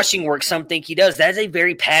get the rushing work some think he does. That is a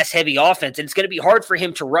very pass-heavy offense, and it's going to be hard for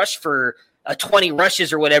him to rush for 20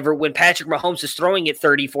 rushes or whatever when Patrick Mahomes is throwing it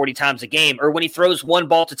 30, 40 times a game, or when he throws one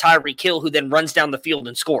ball to Tyreek Hill, who then runs down the field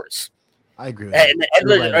and scores. I agree with that. And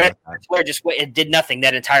Edwards just did nothing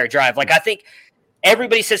that entire drive. Like, I think –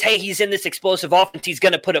 everybody says, hey, he's in this explosive offense, he's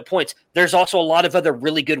going to put up points. There's also a lot of other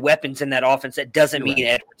really good weapons in that offense. That doesn't mean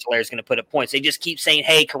Edwards-Helaire is going to put up points. They just keep saying,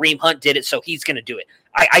 hey, Kareem Hunt did it, so he's going to do it.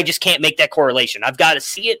 I just can't make that correlation. I've got to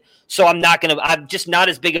see it, so I'm just not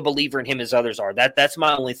as big a believer in him as others are. That's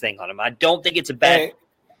my only thing on him. I don't think it's a bad. Hey,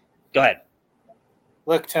 go ahead.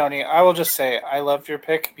 Look, Tony, I will just say I loved your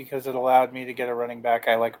pick because it allowed me to get a running back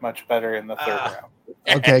I like much better in the third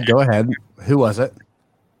round. Okay, go ahead. Who was it?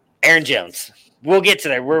 Aaron Jones. We'll get to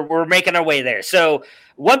there. We're making our way there. So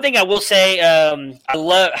one thing I will say, I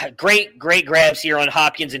love great grabs here on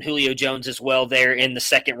Hopkins and Julio Jones as well there in the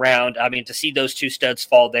second round. I mean, to see those two studs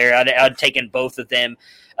fall there, I'd taken both of them.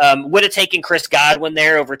 Would have taken Chris Godwin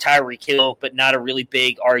there over Tyreek Hill, but not a really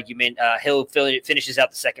big argument. Hill finishes out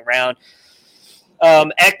the second round.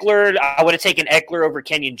 Eckler, I would have taken Eckler over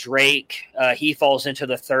Kenyon Drake. He falls into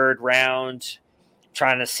the third round.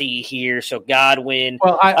 Trying to see here. So Godwin.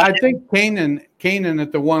 Well, I think Kanan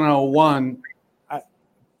at the 101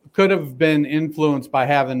 could have been influenced by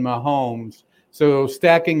having Mahomes. So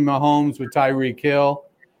stacking Mahomes with Tyreek Hill.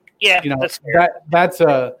 Yeah, that's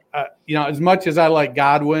as much as I like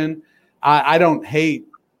Godwin, I don't hate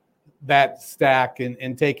that stack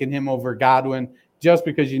and taking him over Godwin just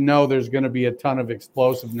because there's going to be a ton of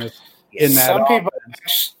explosiveness in that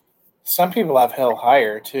offense. Some people have Hill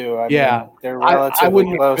higher too. I mean, they're relatively I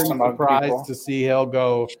wouldn't close have been among surprised people. to see Hill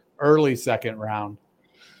go early second round.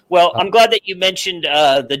 Well, I'm glad that you mentioned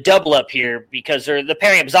the double up here because the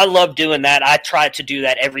pairing ups. I love doing that. I try to do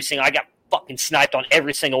that I got fucking sniped on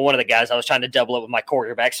every single one of the guys I was trying to double up with my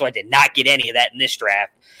quarterback, so I did not get any of that in this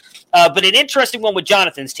draft. But an interesting one with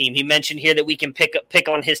Jonathan's team. He mentioned here that we can pick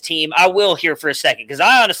on his team. I will here for a second because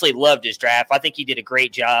I honestly loved his draft. I think he did a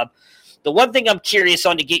great job. The one thing I'm curious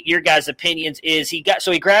on to get your guys' opinions is he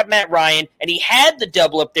grabbed Matt Ryan, and he had the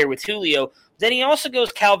double up there with Julio. Then he also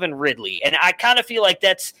goes Calvin Ridley, and I kind of feel like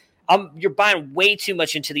you're buying way too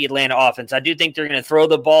much into the Atlanta offense. I do think they're going to throw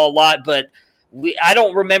the ball a lot, but I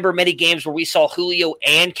don't remember many games where we saw Julio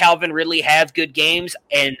and Calvin Ridley have good games,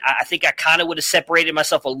 and I think I kind of would have separated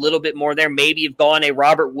myself a little bit more there. Maybe have gone a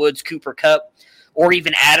Robert Woods, Cooper Kupp, or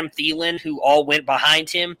even Adam Thielen, who all went behind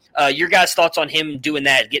him. Your guys' thoughts on him doing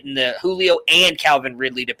that, getting the Julio and Calvin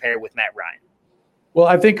Ridley to pair with Matt Ryan? Well,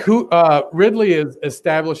 I think Ridley is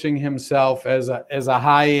establishing himself as a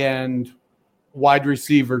high-end wide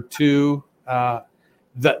receiver too.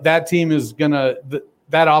 That team is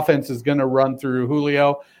that offense is gonna run through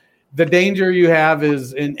Julio. The danger you have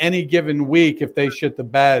is in any given week, if they shit the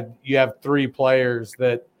bed, you have 3 players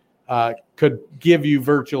that could give you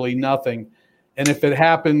virtually nothing. And if it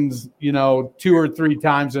happens, 2 or 3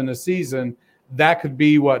 times in a season, that could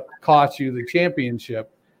be what costs you the championship.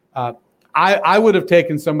 I would have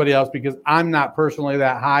taken somebody else because I'm not personally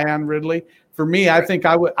that high on Ridley. For me, I think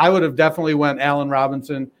I would have definitely went Allen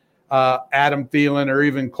Robinson, Adam Thielen, or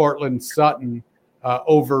even Cortland Sutton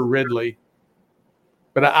over Ridley.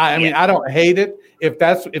 But I mean, I don't hate it if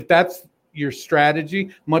that's your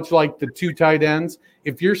strategy. Much like the 2 tight ends,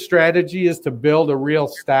 if your strategy is to build a real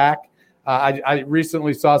stack, I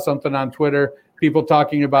recently saw something on Twitter. People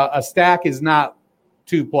talking about a stack is not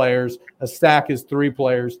 2 players. A stack is 3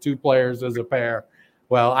 players, 2 players as a pair.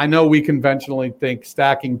 Well, I know we conventionally think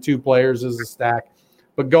stacking 2 players is a stack,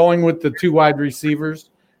 but going with the 2 wide receivers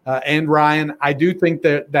and Ryan, I do think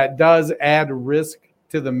that does add risk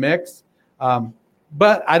to the mix.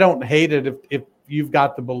 But I don't hate it if you've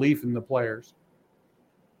got the belief in the players.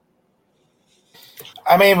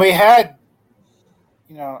 I mean, we had,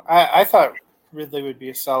 I thought Ridley would be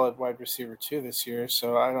a solid wide receiver too this year,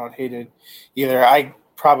 so I don't hate it either. I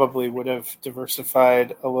probably would have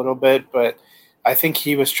diversified a little bit, but I think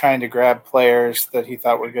he was trying to grab players that he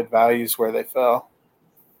thought were good values where they fell.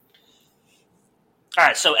 All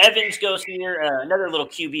right, so Evans goes here. Another little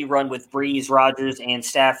QB run with Breeze, Rodgers, and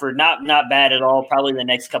Stafford. Not bad at all. Probably the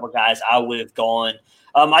next couple guys I would have gone.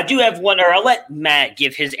 I do have one, or I'll let Matt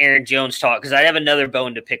give his Aaron Jones talk because I have another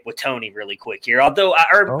bone to pick with Tony really quick here. Although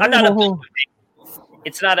I'm not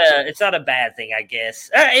it's not a bad thing, I guess.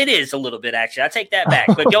 It is a little bit actually. I take that back.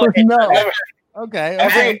 But go ahead. No.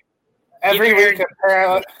 Okay. Every week,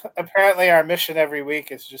 apparently, our mission every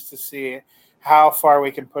week is just to see how far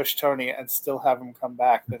we can push Tony and still have him come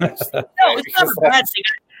back. No, it's not a bad thing.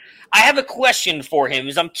 I have a question for him.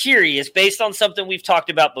 I'm curious, based on something we've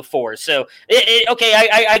talked about before. So,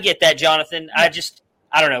 I get that, Jonathan. I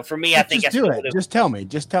don't know. For me, I think just do it. Just tell me.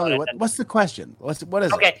 What's the question? What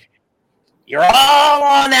is it? You're all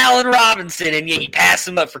on Allen Robinson, and yet you pass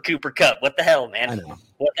him up for Cooper Kupp. What the hell, man? I know.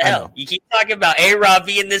 What the hell? You keep talking about A-Rob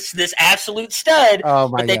being this absolute stud. Oh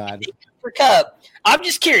my God. Cooper Kupp. I'm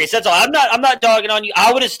just curious. That's all. I'm not dogging on you.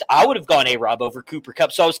 I would have gone A-Rob over Cooper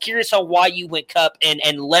Kupp. So I was curious on why you went Kupp and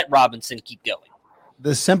let Robinson keep going.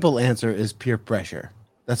 The simple answer is peer pressure.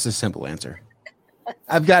 That's the simple answer.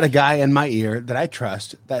 I've got a guy in my ear that I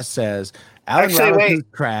trust that says Allen Robinson's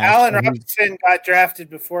trash. Allen Robinson got drafted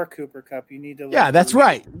before Cooper Kupp. You need to. Yeah, that's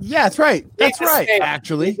right. Yeah, that's right. That's right.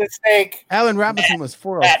 Actually, mistake. Allen Robinson was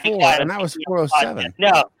 404, and I was 407.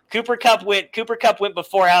 No. Cooper Kupp went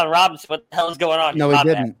before Allen Robinson. What the hell is going on? No, he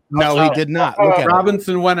didn't. No, he did not. Look at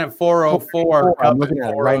Robinson went at 404. I'm looking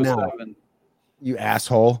at it right now. You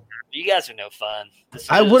asshole. You guys are no fun.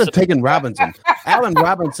 I would have taken Robinson. Allen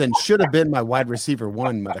Robinson should have been my wide receiver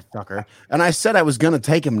 1, motherfucker. And I said I was going to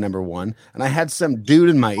take him number 1. And I had some dude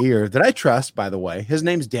in my ear that I trust, by the way. His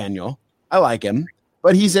name's Daniel. I like him.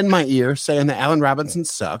 But he's in my ear saying that Allen Robinson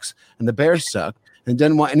sucks and the Bears suck and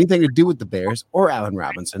doesn't want anything to do with the Bears or Allen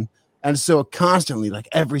Robinson. And so constantly, like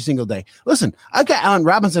every single day. Listen, I've got Allen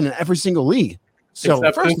Robinson in every single league. So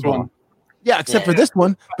except first of all, except for this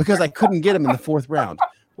one, because I couldn't get him in the 4th round.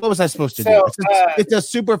 What was I supposed to do? It's a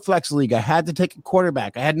super flex league. I had to take a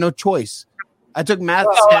quarterback. I had no choice. I took Matt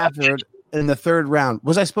Stafford in the 3rd round.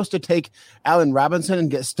 Was I supposed to take Allen Robinson and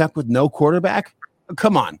get stuck with no quarterback?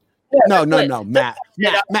 Come on. No, Matt.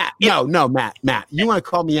 Matt. You want to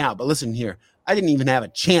call me out, but listen here. I didn't even have a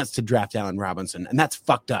chance to draft Allen Robinson, and that's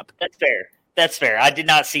fucked up. That's fair. I did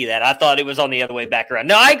not see that. I thought it was on the other way back around.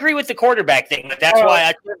 No, I agree with the quarterback thing. But that's why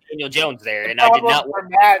I took Daniel Jones there, and I did not. For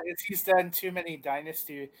Matt, is he's done too many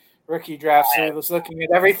dynasty rookie drafts, so he was looking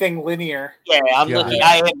at everything linear. Yeah, I am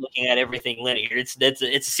looking at everything linear. It's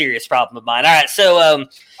a serious problem of mine. All right, so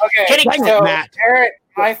Matt. Eric,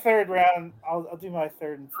 my 3rd round. I'll do my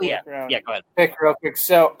 3rd and 4th round. Yeah, go ahead. Pick real quick.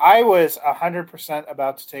 So I was 100%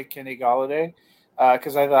 about to take Kenny Golladay.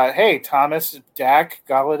 Because I thought, hey, Thomas, Dak,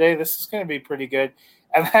 Golladay, this is going to be pretty good.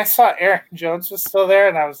 And I saw Aaron Jones was still there,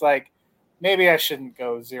 and I was like, maybe I shouldn't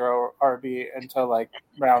go 0 RB until like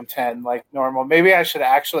round 10, like normal. Maybe I should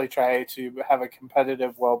actually try to have a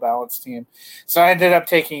competitive, well-balanced team. So I ended up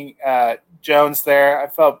taking Jones there. I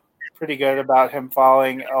felt pretty good about him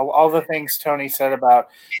falling. All the things Tony said about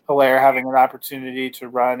Hilaire having an opportunity to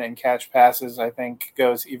run and catch passes, I think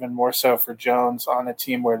goes even more so for Jones on a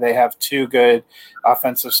team where they have two good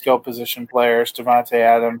offensive skill position players, Devontae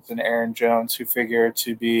Adams and Aaron Jones, who figure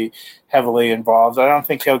to be heavily involved. I don't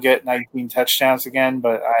think he'll get 19 touchdowns again,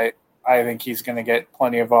 but I think he's going to get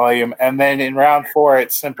plenty of volume. And then in round 4,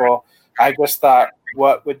 it's simple. I just thought,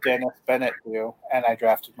 what would Dennis Bennett do? And I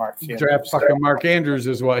drafted Mark Andrews. Draft fucking Mark Andrews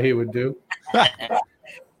is what he would do.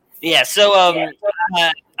 Yeah, so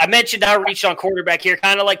I mentioned I reached on quarterback here,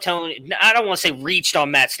 kind of like Tony. I don't want to say reached on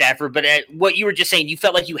Matt Stafford, but what you were just saying, you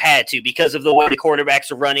felt like you had to because of the way the quarterbacks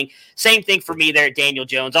are running. Same thing for me there at Daniel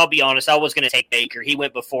Jones. I'll be honest, I was going to take Baker. He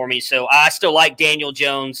went before me, so I still like Daniel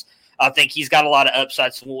Jones. I think he's got a lot of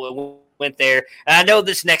upside, so went there. And I know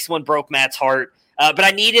this next one broke Matt's heart. But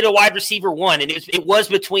I needed a wide receiver one, and it was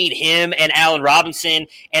between him and Allen Robinson.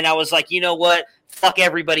 And I was like, you know what? Fuck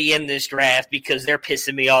everybody in this draft because they're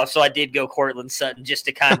pissing me off. So I did go Cortland Sutton just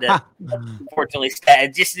to kind of, unfortunately,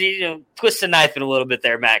 just twist the knife in a little bit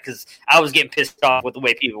there, Matt, because I was getting pissed off with the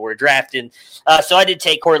way people were drafting. So I did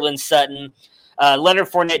take Cortland Sutton,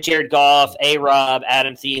 Leonard Fournette, Jared Goff, A-Rob,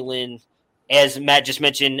 Adam Thielen, as Matt just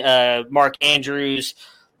mentioned, Mark Andrews,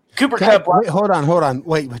 Cooper Kupp. Wait, hold on.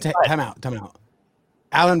 Wait, time out.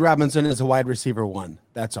 Allen Robinson is a wide receiver 1.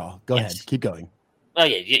 That's all. Go ahead. Keep going. Oh,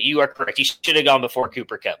 yeah, you are correct. You should have gone before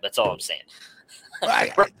Cooper Kupp. That's all I'm saying.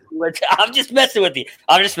 I'm just messing with you.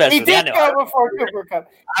 He did go before Cooper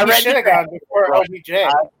Kupp. He should have gone before OBJ.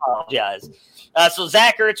 I apologize. So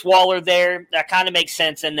Zach Ertz, Waller there. That kind of makes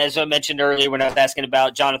sense. And as I mentioned earlier when I was asking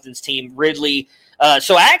about Jonathan's team, Ridley.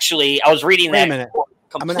 So actually, I was reading that. Wait a minute.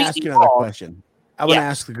 I'm going to ask you another question. I want to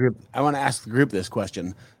ask the group this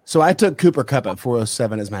question. So I took Cooper Kupp at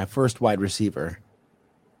 407 as my first wide receiver.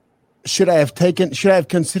 Should I have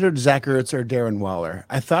considered Zach Ertz or Darren Waller?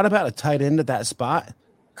 I thought about a tight end at that spot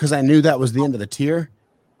because I knew that was the end of the tier.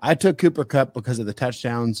 I took Cooper Kupp because of the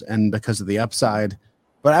touchdowns and because of the upside.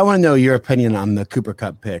 But I want to know your opinion on the Cooper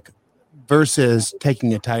Kupp pick versus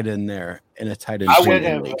taking a tight end there in a tight end. I would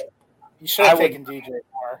have. You should have taken DJ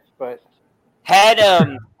Moore, but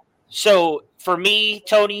so for me,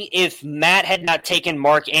 Tony, if Matt had not taken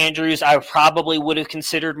Mark Andrews, I probably would have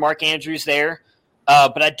considered Mark Andrews there.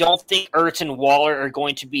 But I don't think Ertz and Waller are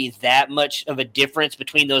going to be that much of a difference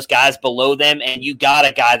between those guys below them. And you got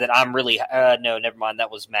a guy that I'm really no, never mind. That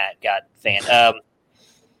was Matt. God, fan.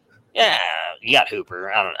 Yeah, you got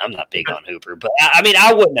Hooper. I'm not big on Hooper, but I mean,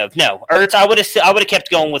 I wouldn't have. No, Ertz. I would have kept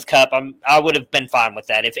going with Kupp. I would have been fine with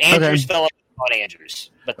that if Andrews fell on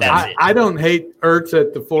Andrews. But that's it. I don't hate Ertz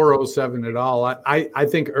at the 407 at all. I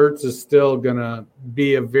think Ertz is still gonna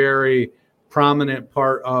be a very prominent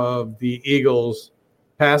part of the Eagles'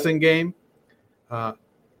 passing game.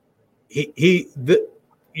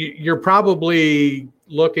 You're probably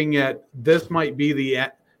looking at this might be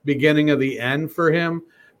the beginning of the end for him,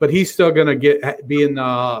 but he's still going to be in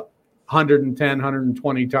the 110,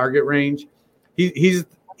 120 target range. He's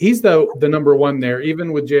the number one there,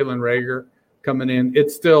 even with Jalen Reagor coming in.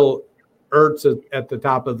 It's still Ertz at the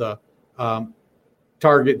top of the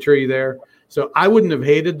target tree there. So I wouldn't have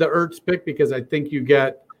hated the Ertz pick because I think you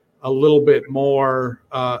get a little bit more.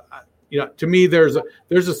 To me, there's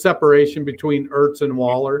a separation between Ertz and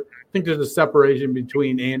Waller. I think there's a separation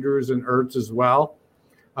between Andrews and Ertz as well.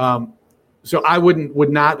 So I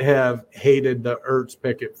would not have hated the Ertz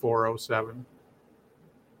pick at 407.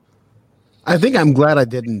 I think I'm glad I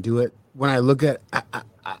didn't do it. When I look at,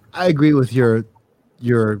 I agree with your.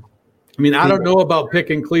 I mean, I don't know about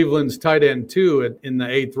picking Cleveland's tight end too in the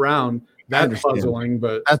 8th round. That's puzzling,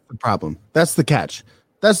 but that's the problem. That's the catch.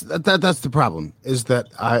 That's the problem is that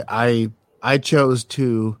I chose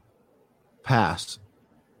to pass,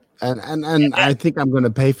 and I think I'm going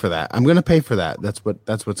to pay for that. I'm going to pay for that. That's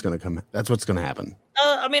what's going to come. That's what's going to happen.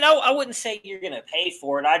 I mean, I wouldn't say you're going to pay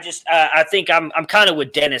for it. I think I'm kind of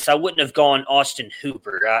with Dennis. I wouldn't have gone Austin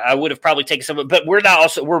Hooper. I would have probably taken someone, but we're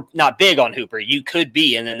not big on Hooper. You could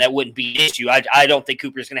be, and then that wouldn't be an issue. I don't think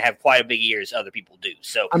Cooper's going to have quite a big year as other people do.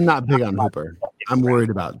 So I'm not big on Hooper. I'm worried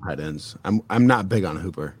about tight ends. I'm not big on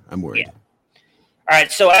Hooper. I'm worried. Yeah. All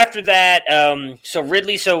right, so after that, so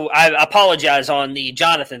Ridley, so I apologize on the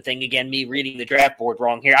Jonathan thing. Again, me reading the draft board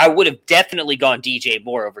wrong here. I would have definitely gone DJ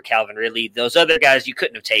Moore over Calvin Ridley. Those other guys you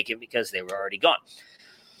couldn't have taken because they were already gone.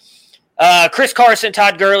 Chris Carson,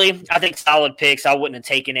 Todd Gurley, I think solid picks. I wouldn't have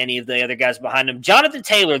taken any of the other guys behind him. Jonathan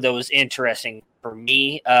Taylor, though, was interesting for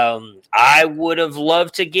me. I would have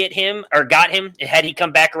loved to got him had he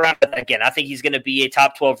come back around. But again, I think he's going to be a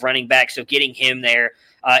top 12 running back, so getting him there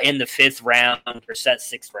in the 5th round or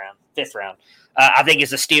 5th round. I think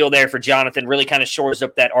is a steal there for Jonathan. Really kind of shores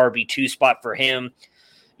up that RB2 spot for him.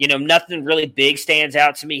 Nothing really big stands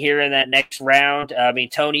out to me here in that next round. I mean,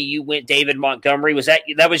 Tony, you went David Montgomery.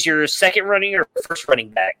 That was your second running or first running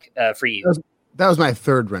back for you? That was my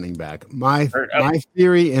third running back. My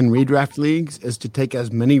theory in redraft leagues is to take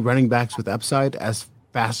as many running backs with upside as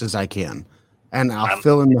fast as I can, and I'll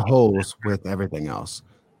fill in the holes with everything else.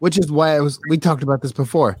 Which is why we talked about this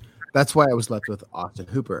before. That's why I was left with Austin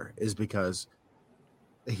Hooper, is because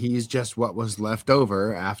he's just what was left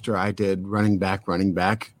over after I did running back. I mean,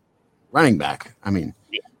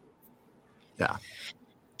 yeah.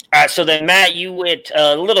 All right, so then, Matt, you went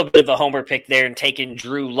a little bit of a homer pick there and taking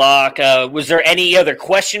Drew Lock. Was there any other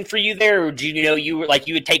question for you there, or do you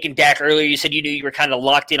had taken Dak earlier? You said you knew you were kind of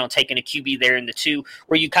locked in on taking a QB there in the 2.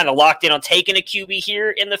 Were you kind of locked in on taking a QB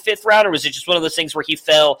here in the 5th round, or was it just one of those things where he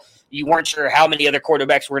fell? You weren't sure how many other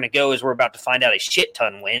quarterbacks were going to go, as we're about to find out a shit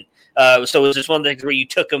ton went. So was this one of the things where you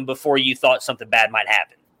took him before you thought something bad might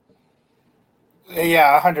happen?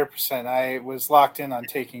 Yeah, 100%. I was locked in on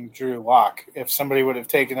taking Drew Lock. If somebody would have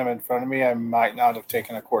taken him in front of me, I might not have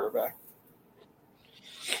taken a quarterback.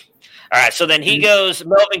 All right, so then he goes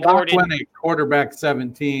Melvin Gordon. Went a quarterback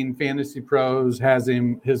 17. Fantasy Pros has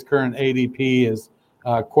him. His current ADP is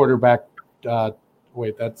quarterback.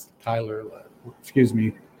 That's Tyler. Excuse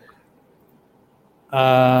me.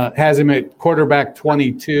 Has him at quarterback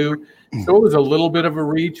 22. So it was a little bit of a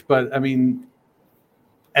reach, but I mean,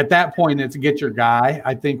 at that point, it's get your guy.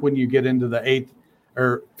 I think when you get into the 8th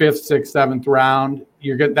or 5th, 6th, 7th round,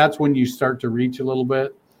 that's when you start to reach a little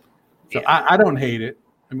bit. So yeah. I don't hate it.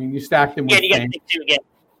 I mean, you stacked him with you got to think too,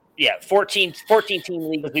 14 team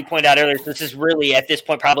league, as we pointed out earlier. This is really at this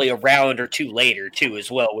point probably a round or 2 later too,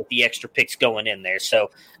 as well, with the extra picks going in there.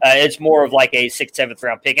 So it's more of like a 6th, 7th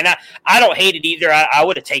round pick, and I don't hate it either. I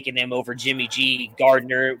would have taken him over Jimmy G,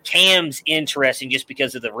 Gardner. Cam's interesting just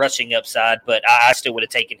because of the rushing upside, but I still would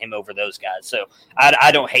have taken him over those guys. So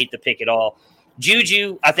I don't hate the pick at all.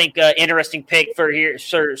 Juju, I think interesting pick for here.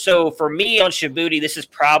 So for me on Shibuti, this is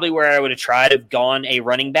probably where I would have tried to have gone a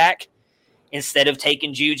running back instead of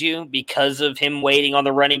taking Juju because of him waiting on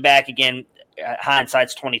the running back. Again,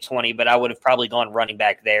 hindsight's 2020, but I would have probably gone running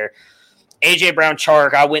back there. A.J.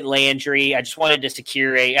 Brown-Chark, I went Landry. I just wanted to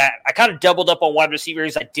secure I kind of doubled up on wide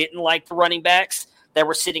receivers. I didn't like the running backs that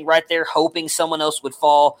were sitting right there hoping someone else would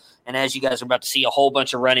fall. And as you guys are about to see, a whole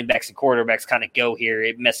bunch of running backs and quarterbacks kind of go here.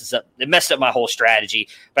 It messed up my whole strategy.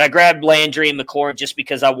 But I grabbed Landry and McLaurin just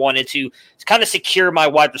because I wanted to kind of secure my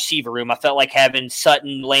wide receiver room. I felt like having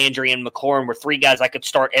Sutton, Landry, and McLaurin were 3 guys I could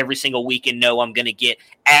start every single week and know I'm going to get,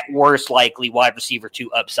 at worst likely, wide receiver 2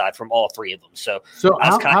 upside from all 3 of them. So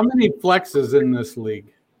how many flexes in this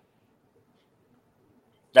league?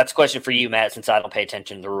 That's a question for you, Matt, since I don't pay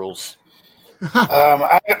attention to the rules.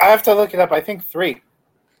 I have to look it up. I think 3.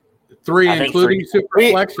 3 including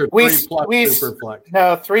Superflex or 3 plus Superflex?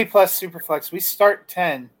 No, 3 plus Superflex. We start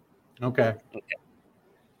 10. Okay.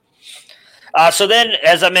 So then,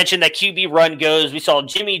 as I mentioned, that QB run goes. We saw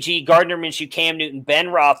Jimmy G, Gardner Minshew, Cam Newton, Ben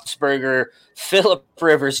Roethlisberger, Phillip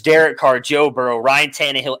Rivers, Derek Carr, Joe Burrow, Ryan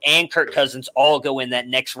Tannehill, and Kirk Cousins all go in that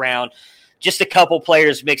next round. Just a couple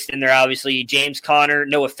players mixed in there, obviously. James Conner,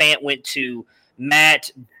 Noah Fant went to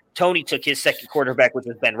Matt. Tony took his second quarterback, which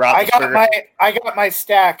was Ben Roethlisberger. I got my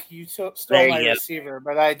stack. You stole my receiver,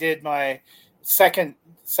 but I did my second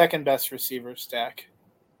best receiver stack.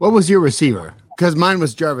 What was your receiver? Because mine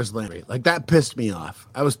was Jarvis Landry. Like, that pissed me off.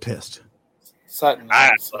 I was pissed. Sutton.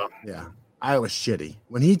 Yeah. I was shitty.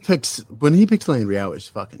 When he picked Landry, I was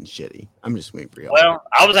fucking shitty. I'm just waiting for you. Well,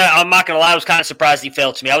 I'm not gonna lie, I was kind of surprised he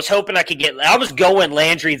fell to me. I was hoping I was going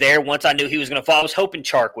Landry there once I knew he was gonna fall. I was hoping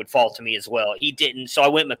Chark would fall to me as well. He didn't, so I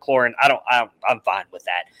went McLaurin. I'm fine with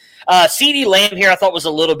that. CeeDee Lamb here I thought was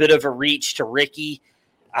a little bit of a reach to Ricky.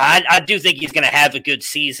 I do think he's going to have a good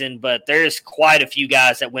season, but there's quite a few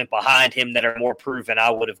guys that went behind him that are more proven. I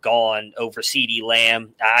would have gone over CeeDee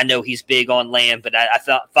Lamb. I know he's big on Lamb, but I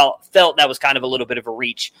felt that was kind of a little bit of a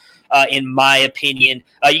reach, in my opinion.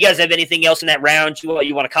 You guys have anything else in that round you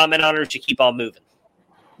want to comment on, or should keep on moving?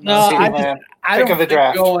 No, I don't think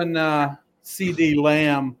going CeeDee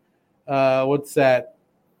Lamb. What's that?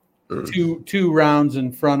 Two rounds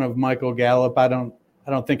in front of Michael Gallup. I don't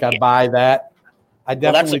think I buy that. I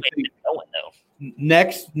definitely think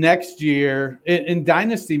next year in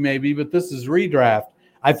Dynasty maybe, but this is redraft.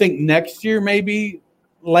 I think next year maybe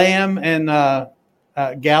Lamb and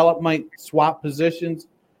Gallup might swap positions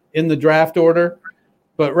in the draft order.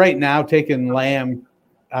 But right now, taking Lamb,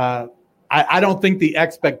 I don't think the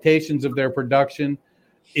expectations of their production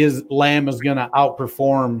is Lamb is going to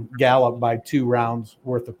outperform Gallup by 2 rounds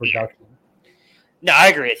worth of production. No, I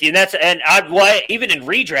agree with you. Even in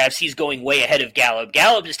redrafts, he's going way ahead of Gallup.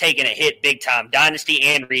 Gallup has taken a hit big time, dynasty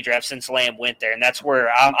and redraft since Lamb went there, and that's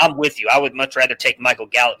where I'm with you. I would much rather take Michael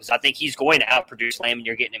Gallup because I think he's going to outproduce Lamb, and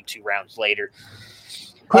you're getting him 2 rounds later.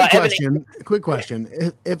 Quick question.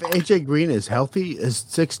 If AJ Green is healthy, is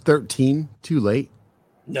 6-13 too late?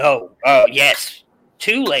 No. Yes.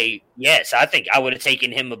 Too late. Yes. I think I would have taken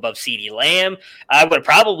him above CeeDee Lamb. I would have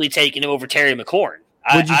probably taken him over Terry McLaurin.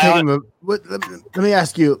 Would you take him? Let me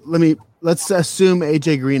ask you. Let's assume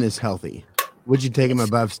AJ Green is healthy. Would you take him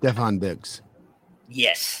above Stephon Diggs?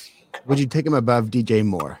 Yes. Would you take him above DJ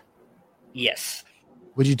Moore? Yes.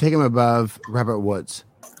 Would you take him above Robert Woods?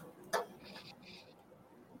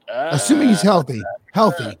 Assuming he's healthy.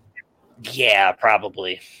 Yeah,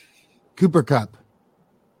 probably. Cooper Kupp.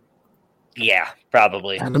 Yeah,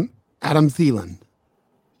 probably. Adam Thielen.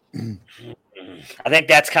 I think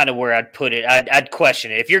that's kind of where I'd put it. I'd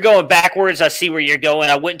question it. If you're going backwards, I see where you're going.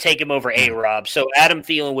 I wouldn't take him over A-Rob. So Adam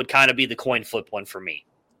Thielen would kind of be the coin flip one for me.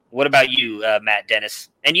 What about you, Matt, Dennis?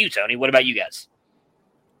 And you, Tony? What about you guys?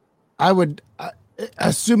 I would,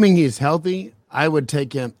 assuming he's healthy, I would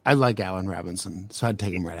take him. I like Allen Robinson, so I'd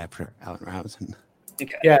take him right after Allen Robinson.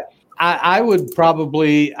 Okay. Yeah, I would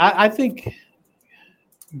probably. I think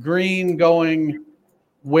Green going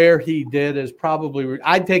where he did is probably.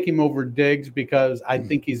 I'd take him over Diggs because I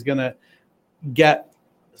think he's going to get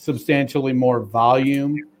substantially more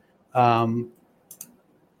volume. I'd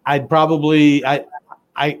probably.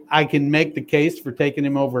 I can make the case for taking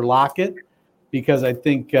him over Lockett because I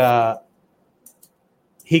think.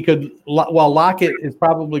 He could, while Lockett is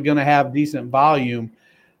probably going to have decent volume,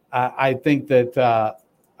 I think that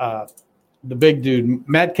the big dude,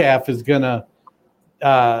 Metcalf, is going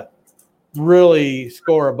to really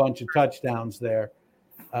score a bunch of touchdowns there.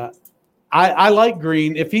 I like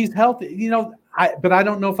Green. If he's healthy, but I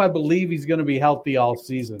don't know if I believe he's going to be healthy all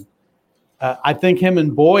season. I think him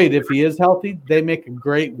and Boyd, if he is healthy, they make a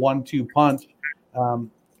great 1-2 punch,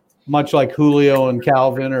 much like Julio and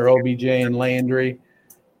Calvin or OBJ and Landry.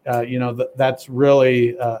 That's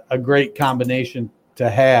really a great combination to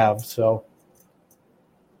have. So,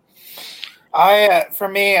 for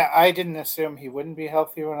me, I didn't assume he wouldn't be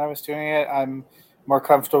healthy when I was doing it. I'm more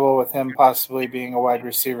comfortable with him possibly being a wide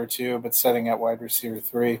receiver 2, but setting at wide receiver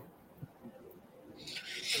 3.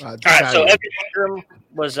 All right, so Evan Ingram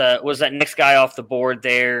was that next guy off the board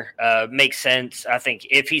there. Makes sense. I think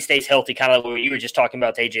if he stays healthy, kind of what you were just talking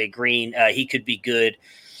about, AJ Green, he could be good.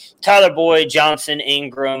 Tyler Boyd, Johnson,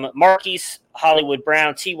 Ingram, Marquise, Hollywood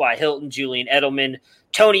Brown, T.Y. Hilton, Julian Edelman.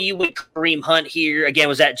 Tony, you went Kareem Hunt here. Again,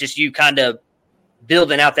 was that just you kind of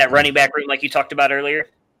building out that running back room like you talked about earlier?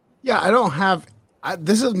 Yeah, I don't have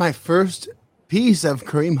this is my first piece of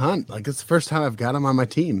Kareem Hunt. Like, it's the first time I've got him on my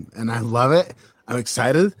team, and I love it. I'm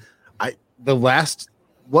excited. Last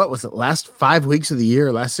 5 weeks of the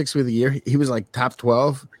year, last 6 weeks of the year, he was like top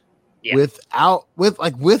 12 with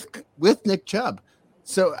Nick Chubb.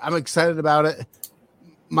 So I'm excited about it.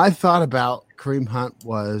 My thought about Kareem Hunt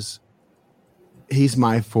was he's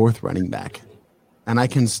my 4th running back, and I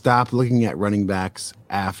can stop looking at running backs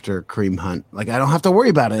after Kareem Hunt. Like, I don't have to worry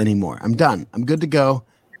about it anymore. I'm done. I'm good to go.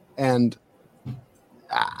 And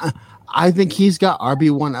I think he's got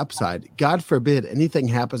RB1 upside. God forbid anything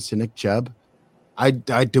happens to Nick Chubb. I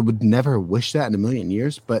would never wish that in a million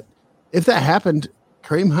years. But if that happened,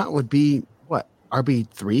 Kareem Hunt would be, what,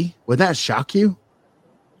 RB3? Would that shock you?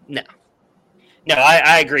 No,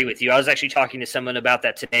 I agree with you. I was actually talking to someone about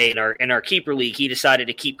that today in our keeper league. He decided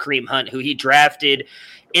to keep Kareem Hunt, who he drafted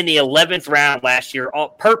in the 11th round last year,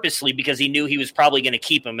 purposely because he knew he was probably going to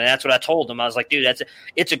keep him. And that's what I told him. I was like, dude,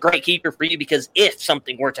 it's a great keeper for you because if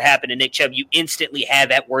something were to happen to Nick Chubb, you instantly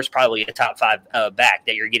have at worst probably a top 5 back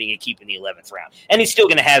that you're getting to keep in the 11th round. And he's still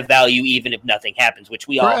going to have value even if nothing happens, which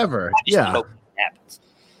we forever. All hope happens.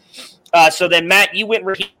 So then, Matt, you went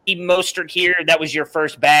Raheem Mostert here. That was your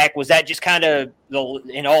first back. Was that just kind of,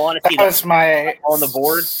 in all honesty, that was my on the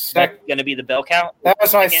board? That's going to be the bell count. That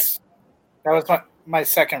was my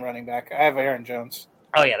second running back. I have Aaron Jones.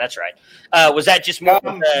 Oh yeah, that's right. Was that just more of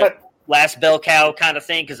the last bell cow kind of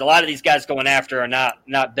thing? Because a lot of these guys going after are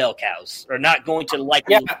not bell cows or not going to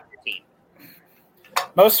likely lead the team.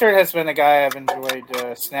 Mostert has been a guy I've enjoyed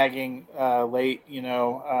snagging late.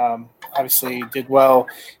 Obviously did well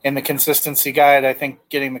in the consistency guide. I think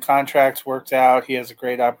getting the contracts worked out. He has a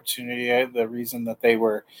great opportunity. The reason that they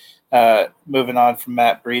were moving on from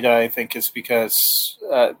Matt Breida, I think, is because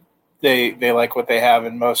they like what they have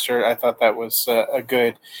in Mostert. I thought that was a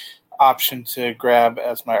good option to grab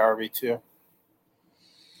as my RB2.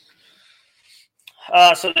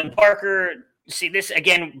 So then Parker. See, this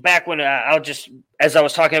again, back when as I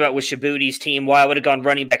was talking about with Shabuti's team, why I would have gone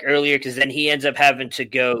running back earlier, because then he ends up having to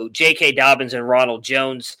go J.K. Dobbins and Ronald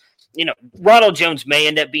Jones. Ronald Jones may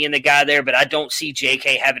end up being the guy there, but I don't see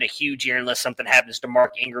J.K. having a huge year unless something happens to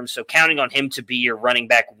Mark Ingram. So counting on him to be your running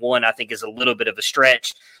back one, I think, is a little bit of a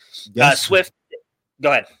stretch. Yes. Swift,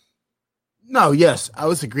 go ahead. No, yes, I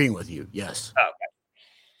was agreeing with you. Yes.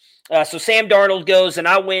 Okay. So Sam Darnold goes, and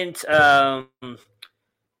I went.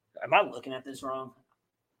 Am I looking at this wrong?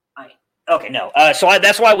 No.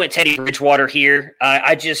 That's why I went Teddy Bridgewater here.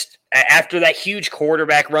 I just, after that huge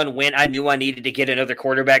quarterback run went, I knew I needed to get another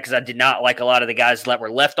quarterback because I did not like a lot of the guys that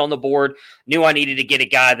were left on the board. Knew I needed to get a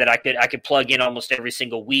guy that I could plug in almost every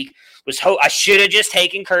single week. I should have just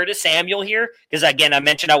taken Curtis Samuel here because, again, I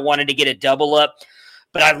mentioned I wanted to get a double up.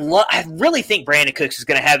 But I really think Brandon Cooks is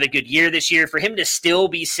going to have a good year this year. For him to still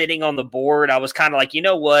be sitting on the board, I was kind of like, you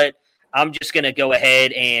know what? I'm just going to go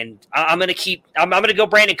ahead and I'm going to go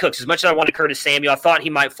Brandon Cooks. As much as I wanted Curtis Samuel, I thought he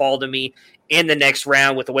might fall to me in the next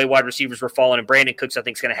round with the way wide receivers were falling. And Brandon Cooks, I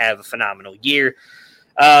think, is going to have a phenomenal year.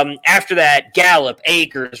 After that, Gallup,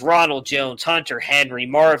 Akers, Ronald Jones, Hunter Henry,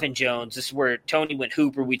 Marvin Jones. This is where Tony went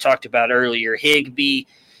Hooper we talked about earlier. Higbee,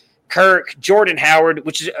 Kirk, Jordan Howard,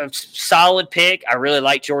 which is a solid pick. I really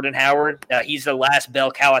like Jordan Howard. He's the last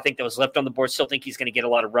bell cow I think that was left on the board. Still think he's going to get a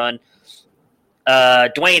lot of run.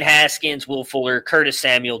 Dwayne Haskins, Will Fuller, Curtis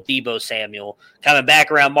Samuel, Deebo Samuel. Coming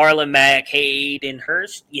back around, Marlon Mack, Hayden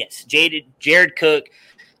Hurst, yes, Jared Cook,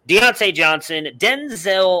 Deontay Johnson,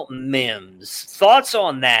 Denzel Mims. Thoughts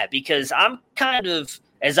on that? Because I'm kind of,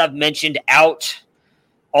 as I've mentioned, out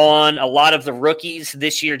on a lot of the rookies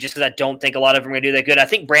this year just because I don't think a lot of them are going to do that good. I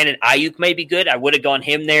think Brandon Ayuk may be good. I would have gone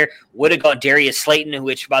him there. Would have gone Darius Slayton,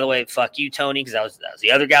 which, by the way, fuck you, Tony, because that was the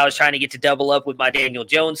other guy I was trying to get to double up with my Daniel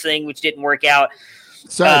Jones thing, which didn't work out.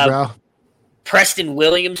 Sorry, bro. Preston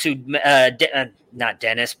Williams, who not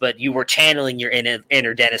Dennis, but you were channeling your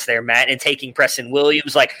inner Dennis there, Matt, and taking Preston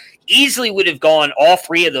Williams. Like, easily would have gone all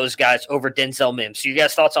three of those guys over Denzel Mims. So you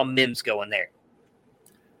guys' thoughts on Mims going there?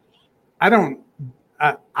 I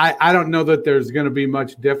don't know that there's going to be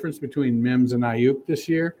much difference between Mims and Ayuk this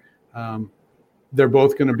year. They're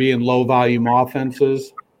both going to be in low-volume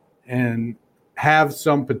offenses and have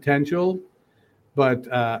some potential, but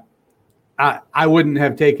I wouldn't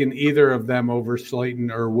have taken either of them over Slayton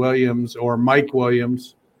or Williams or Mike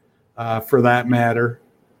Williams for that matter.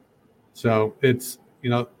 So it's,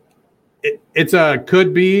 it's a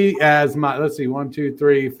could be as my, let's see, 1, 2,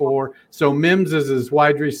 3, 4. So Mims is his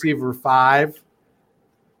wide receiver 5.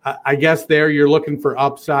 I guess there you're looking for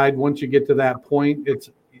upside. Once you get to that point, it's,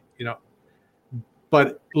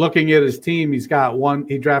 but looking at his team, he's got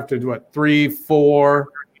he drafted 3, 4,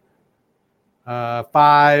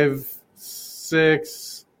 5,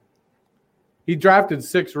 6. He drafted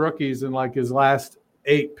 6 rookies in like his last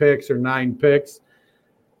 8 picks or 9 picks.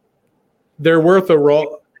 They're worth a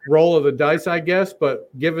roll of the dice, I guess,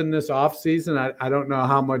 but given this offseason, I don't know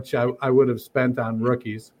how much I would have spent on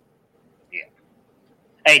rookies.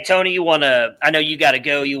 Hey, Tony, I know you got to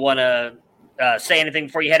go. You want to say anything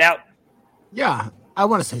before you head out? Yeah, I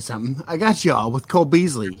want to say something. I got y'all with Cole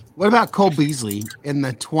Beasley. What about Cole Beasley in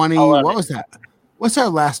the 20? What was that? What's our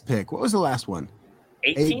last pick? What was the last one?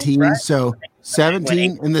 18. Right? So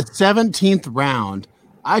 17. In the 17th round,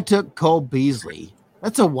 I took Cole Beasley.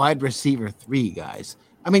 That's a wide receiver 3, guys.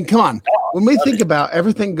 I mean, come on. When we think about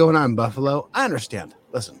everything going on in Buffalo, I understand.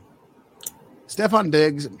 Listen, Stephon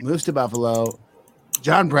Diggs moves to Buffalo.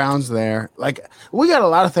 John Brown's there. Like, we got a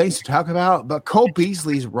lot of things to talk about, but Cole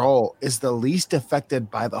Beasley's role is the least affected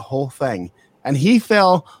by the whole thing. And he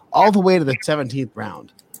fell all the way to the 17th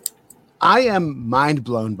round. I am mind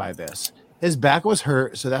blown by this. His back was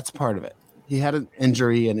hurt, so that's part of it. He had an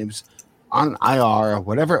injury and he was on IR or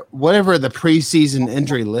whatever the preseason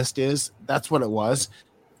injury list is. That's what it was.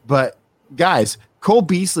 But guys, Cole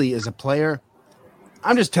Beasley is a player.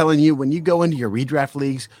 I'm just telling you, when you go into your redraft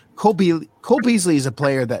leagues, Cole Beasley is a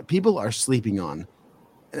player that people are sleeping on,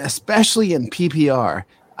 and especially in PPR.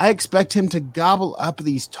 I expect him to gobble up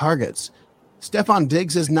these targets. Stephon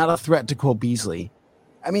Diggs is not a threat to Cole Beasley.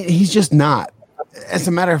 I mean, he's just not. As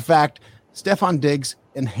a matter of fact, Stephon Diggs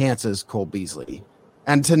enhances Cole Beasley.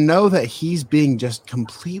 And to know that he's being just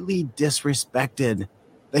completely disrespected,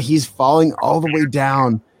 that he's falling all the way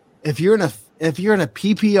down. If you're in a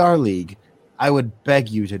PPR league, I would beg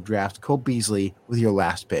you to draft Cole Beasley with your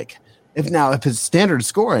last pick. If it's standard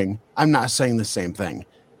scoring, I'm not saying the same thing.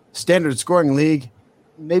 Standard scoring league,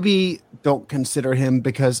 maybe don't consider him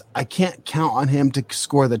because I can't count on him to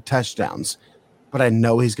score the touchdowns, but I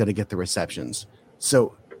know he's going to get the receptions.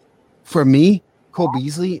 So for me, Cole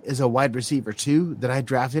Beasley is a wide receiver 2 that I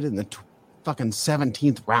drafted in the fucking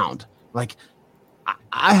 17th round. Like,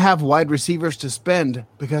 I have wide receivers to spend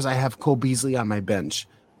because I have Cole Beasley on my bench.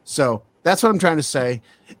 So that's what I'm trying to say.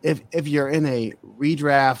 If you're in a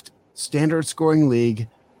redraft standard scoring league,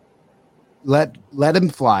 let him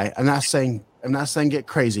fly. I'm not saying get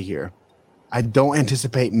crazy here. I don't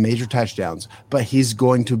anticipate major touchdowns, but he's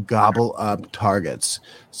going to gobble up targets.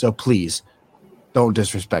 So please don't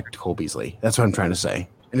disrespect Cole Beasley. That's what I'm trying to say.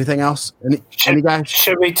 Anything else? Any guys?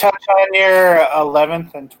 Should we touch on your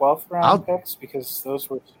 11th and 12th round picks? Because those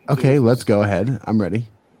were okay. Let's go ahead. I'm ready.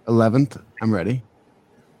 11th. I'm ready.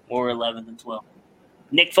 Or 11th and 12th.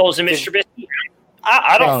 Nick Foles and Mr. Trubisky.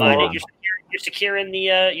 I don't mind it. You're securing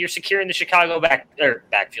the Chicago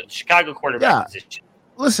backfield, Chicago quarterback position.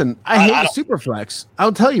 Listen, I hate Superflex.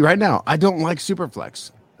 I'll tell you right now, I don't like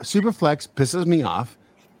Superflex. Superflex pisses me off.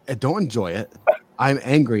 I don't enjoy it. I'm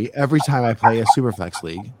angry every time I play a Superflex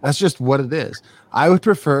league. That's just what it is. I would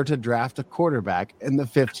prefer to draft a quarterback in the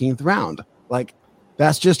 15th round. Like,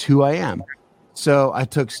 that's just who I am. So I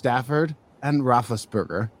took Stafford and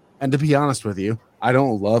Roethlisberger. And to be honest with you, I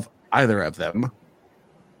don't love either of them.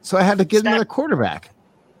 So I had to get another quarterback.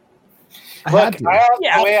 The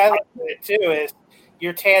way I look at it, too, is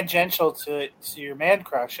you're tangential to your man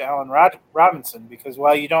crush, Allen Robinson, because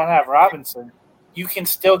while you don't have Robinson, you can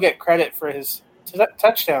still get credit for his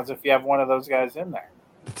touchdowns if you have one of those guys in there.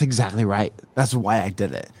 That's exactly right. That's why I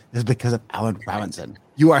did it. It's because of Allen Robinson.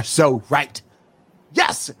 You are so right.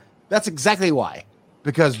 Yes, that's exactly why.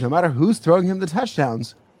 Because no matter who's throwing him the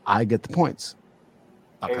touchdowns, I get the points.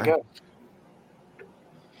 Okay. There you go.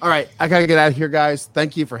 All right, I got to get out of here, guys.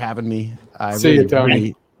 Thank you for having me. I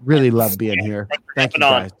really love being here. Thank you,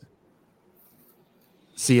 guys.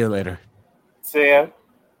 See you later. See ya.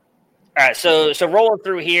 All right, so rolling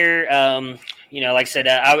through here, like I said,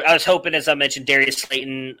 I was hoping, as I mentioned, Darius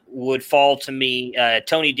Slayton would fall to me.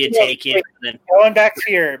 Tony did take him. Then going back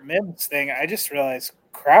to your Mims thing, I just realized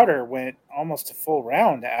Crowder went almost a full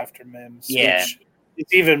round after Mims. Yeah. Which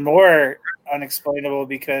is even more unexplainable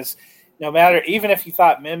because no matter, even if you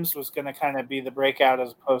thought Mims was going to kind of be the breakout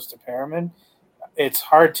as opposed to Perriman, it's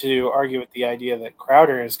hard to argue with the idea that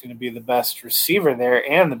Crowder is going to be the best receiver there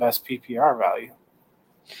and the best PPR value.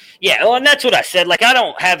 Yeah, well, and that's what I said. Like, I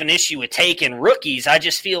don't have an issue with taking rookies. I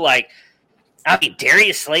just feel like,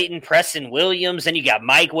 Darius Slayton, Preston Williams, then you got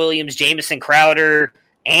Mike Williams, Jamison Crowder,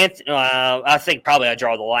 I think probably I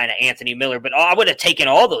draw the line at Anthony Miller, but I would have taken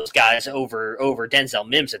all those guys over Denzel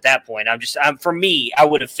Mims at that point. For me, I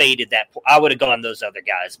would have faded that. I would have gone those other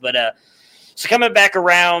guys. But so coming back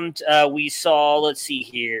around, we saw, let's see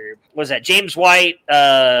here, what was that? James White,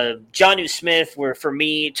 Jonnu Smith were, for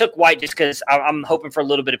me, took White just because I'm hoping for a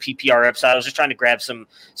little bit of PPR upside. I was just trying to grab some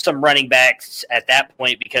running backs at that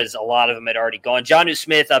point because a lot of them had already gone. Jonnu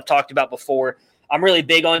Smith, I've talked about before. I'm really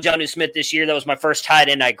big on Jonnu Smith this year. That was my first tight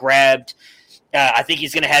end I grabbed. I think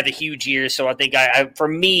he's going to have a huge year, so I think for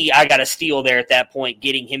me, I got a steal there at that point,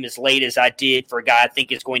 getting him as late as I did for a guy I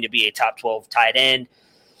think is going to be a top 12 tight end.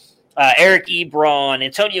 Eric Ebron,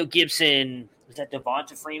 Antonio Gibson, was that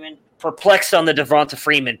Devonta Freeman? Perplexed on the Devonta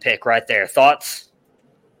Freeman pick right there. Thoughts?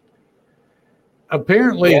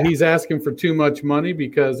 Apparently, he's asking for too much money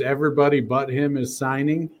because everybody but him is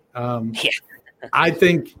signing. I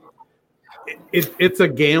think it's a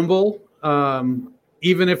gamble.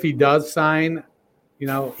 Even if he does sign,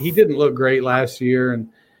 he didn't look great last year. And,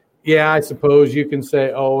 I suppose you can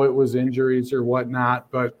say, oh, it was injuries or whatnot.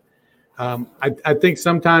 But I think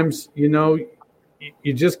sometimes, you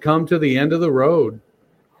just come to the end of the road.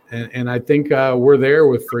 And I think we're there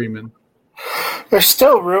with Freeman. There's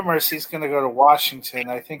still rumors he's going to go to Washington.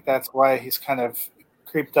 I think that's why he's kind of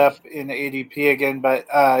creeped up in ADP again. But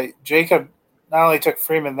Jacob not only took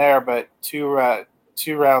Freeman there, but two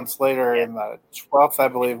rounds later in the 12th, I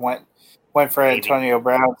believe, went for Antonio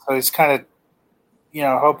Brown. So he's kind of,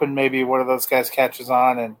 hoping maybe one of those guys catches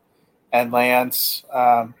on and lands.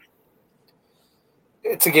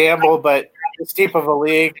 It's a gamble, but it's deep of a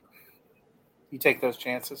league. You take those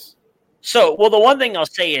chances. So, the one thing I'll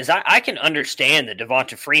say is I can understand the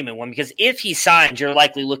Devonta Freeman one because if he signs, you're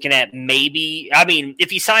likely looking at if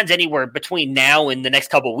he signs anywhere between now and the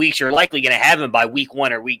next couple of weeks, you're likely going to have him by week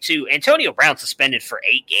 1 or week 2. Antonio Brown suspended for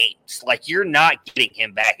 8 games. Like, you're not getting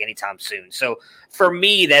him back anytime soon. So, for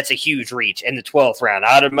me, that's a huge reach in the 12th round.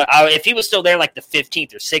 If he was still there like the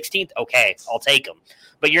 15th or 16th, okay, I'll take him.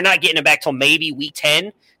 But you're not getting him back till maybe week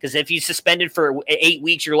 10. Because if he's suspended for 8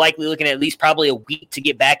 weeks, you're likely looking at least probably a week to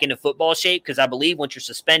get back into football shape. Because I believe once you're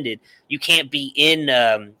suspended, you can't be in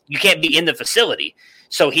the facility.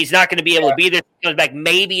 So he's not going to be able to be there. He comes back.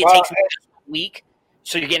 Maybe it takes him a week.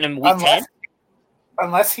 So you're getting him week 10.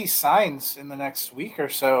 unless he signs in the next week or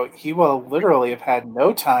so, he will literally have had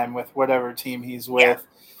no time with whatever team he's with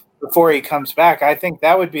before he comes back. I think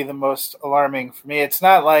that would be the most alarming for me. It's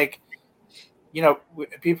not like,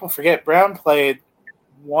 people forget Brown played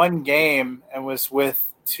one game and was with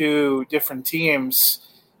two different teams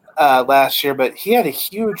last year, but he had a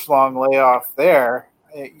huge long layoff there,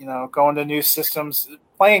 going to new systems.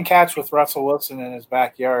 Playing catch with Russell Wilson in his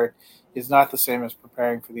backyard is not the same as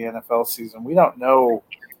preparing for the NFL season. We don't know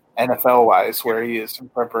NFL-wise where he is in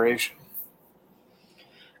preparation.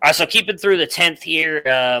 All right, so keeping through the 10th here,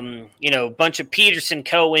 a bunch of Peterson,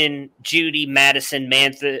 Cohen, Judy, Madison,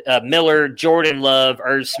 Miller, Jordan Love,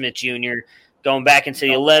 Irv Smith Jr., going back into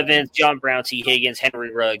the 11th, John Brown, T. Higgins,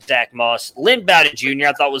 Henry Ruggs, Zach Moss, Lynn Bowden Jr.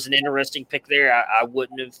 I thought was an interesting pick there. I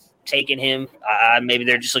wouldn't have taken him. Maybe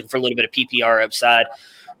they're just looking for a little bit of PPR upside.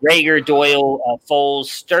 Rager, Doyle, Foles,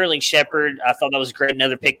 Sterling Shepard. I thought that was great.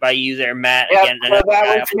 Another pick by you there, Matt. Yeah, again, so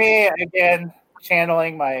that was me again,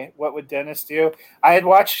 channeling my "What would Dennis do?" I had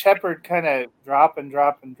watched Shepard kind of drop and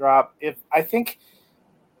drop and drop. I think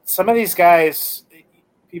some of these guys,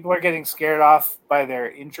 people are getting scared off by their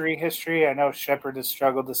injury history. I know Shepard has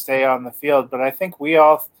struggled to stay on the field, but I think we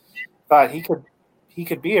all thought he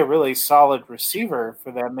could be a really solid receiver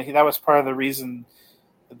for them. That was part of the reason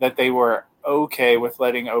that they were okay with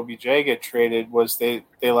letting OBJ get traded, was they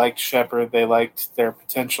liked Shepard, they liked their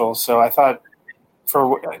potential. So I thought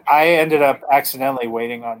I ended up accidentally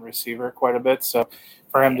waiting on receiver quite a bit. So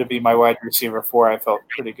for him to be my wide receiver 4, I felt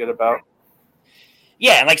pretty good about.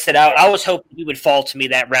 Yeah, and like I said, I was hoping he would fall to me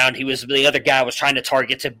that round. He was the other guy I was trying to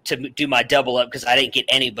target to do my double up because I didn't get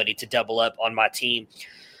anybody to double up on my team.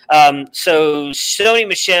 So Sony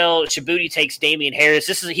Michel, Shabuti takes Damian Harris.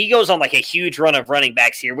 He goes on like a huge run of running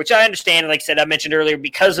backs here, which I understand. Like I said, I mentioned earlier,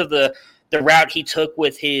 because of the route he took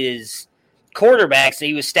with his quarterbacks, and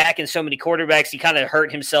he was stacking so many quarterbacks, he kind of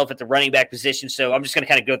hurt himself at the running back position. So I'm just going to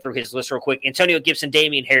kind of go through his list real quick. Antonio Gibson,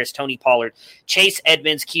 Damian Harris, Tony Pollard, Chase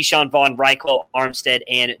Edmonds, Keyshawn Vaughn, Reichel Armstead,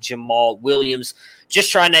 and Jamal Williams.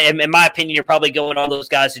 Just trying to, in my opinion, you're probably going all those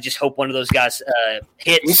guys to just hope one of those guys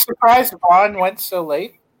hits. Are you surprised Vaughn went so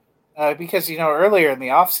late? Because, earlier in the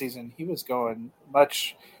offseason, he was going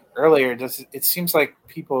much earlier. It seems like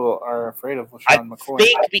people are afraid of LaShawn McCoy?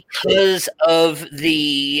 I think because of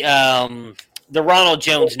the Ronald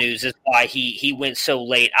Jones news is why he went so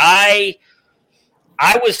late. I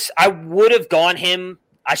would have gone him.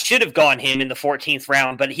 I should have gone him in the 14th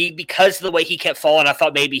round, but because of the way he kept falling, I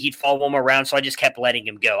thought maybe he'd fall one more round, so I just kept letting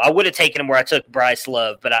him go. I would have taken him where I took Bryce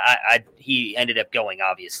Love, but he ended up going,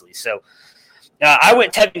 obviously. So I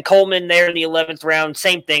went Tevin Coleman there in the 11th round.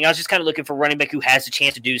 Same thing. I was just kind of looking for a running back who has a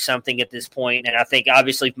chance to do something at this point. And I think,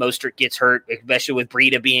 obviously, if Mostert gets hurt, especially with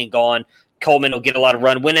Breida being gone, Coleman will get a lot of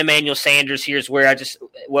run. When Emmanuel Sanders, here's where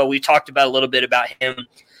we talked about a little bit about him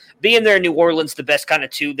being there in New Orleans, the best kind of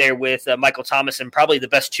 2 there with Michael Thomas, and probably the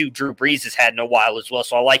best 2 Drew Brees has had in a while as well.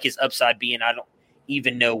 So I like his upside being, I don't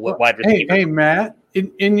even know what wide receiver. Hey, Matt,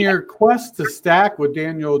 in your quest to stack with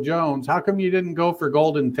Daniel Jones, how come you didn't go for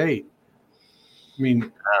Golden Tate? I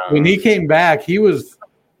mean, when he came back, he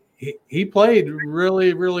played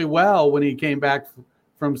really, really well when he came back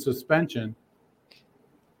from suspension.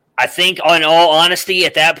 I think, in all honesty,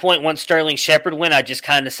 at that point, once Sterling Shepard went, I just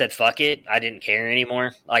kind of said, fuck it. I didn't care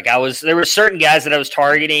anymore. Like, there were certain guys that I was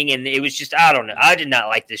targeting, and it was just, I don't know. I did not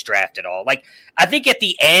like this draft at all. Like, I think at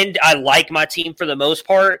the end, I like my team for the most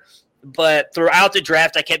part, but throughout the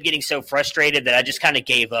draft, I kept getting so frustrated that I just kind of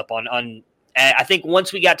gave up on I think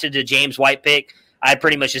once we got to the James White pick, I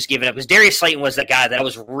pretty much just given up, because Darius Slayton was the guy that I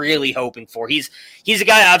was really hoping for. He's a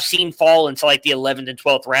guy I've seen fall into like the 11th and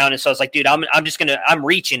 12th round, and so I was like, dude, I'm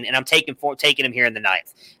reaching and I'm taking him here in the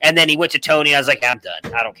 9th. And then he went to Tony. I was like, I'm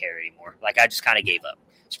done. I don't care anymore. Like, I just kind of gave up.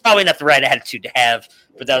 It's probably not the right attitude to have,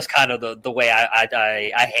 but that was kind of the way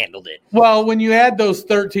I handled it. Well, when you add those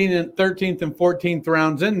 13th and 14th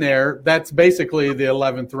rounds in there, that's basically the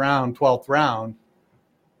 11th round, 12th round.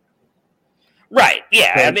 Right,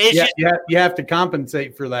 yeah. So I mean, you have to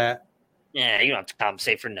compensate for that. Yeah, you don't have to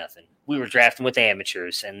compensate for nothing. We were drafting with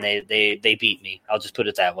amateurs, and they beat me. I'll just put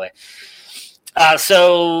it that way.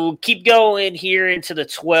 So keep going here into the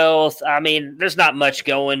 12th. I mean, there's not much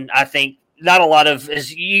going. I think not a lot of –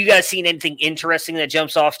 has you guys seen anything interesting that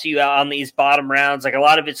jumps off to you on these bottom rounds? Like, a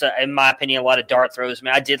lot of it's, in my opinion, a lot of dart throws. I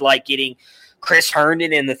mean, I did like getting – Chris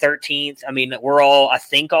Herndon in the 13th. I mean, I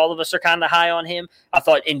think all of us are kind of high on him. I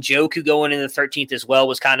thought Njoku going in the 13th as well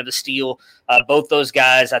was kind of a steal. Both those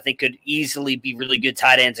guys, I think, could easily be really good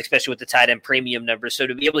tight ends, especially with the tight end premium numbers. So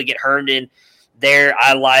to be able to get Herndon there.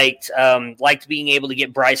 I liked being able to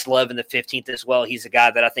get Bryce Love in the 15th as well. He's a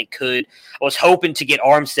guy that I think could. I was hoping to get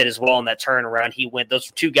Armstead as well in that turnaround. He went. Those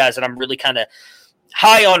are two guys that I'm really kind of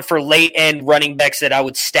high on for late end running backs that I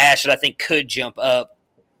would stash that I think could jump up.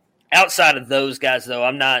 Outside of those guys, though,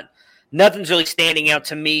 I'm not. Nothing's really standing out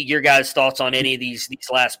to me. Your guys' thoughts on any of these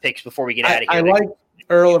last picks before we get out of here? I like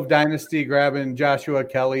Earl of Dynasty grabbing Joshua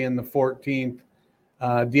Kelly in the 14th.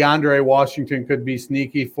 DeAndre Washington could be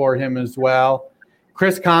sneaky for him as well.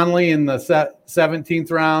 Chris Conley in the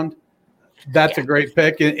 17th round. That's a great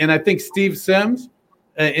pick. And I think Steve Sims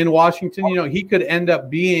in Washington, he could end up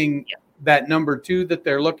being that number 2 that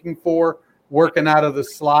they're looking for, working out of the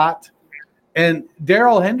slot. And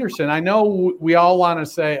Darrell Henderson, I know we all want to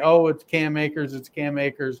say, oh, it's Cam Akers, it's Cam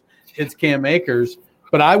Akers, it's Cam Akers.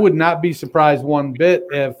 But I would not be surprised one bit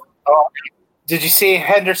if did you see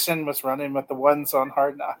Henderson was running with the ones on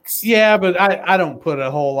Hard Knocks? Yeah, but I don't put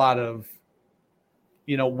a whole lot of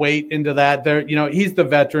weight into that. There, he's the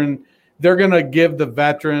veteran. They're going to give the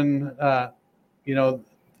veteran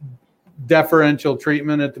deferential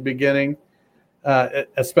treatment at the beginning,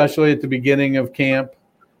 especially at the beginning of camp.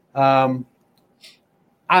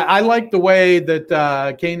 I like the way that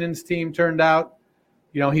Kanan's team turned out.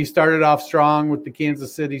 He started off strong with the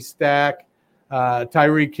Kansas City stack.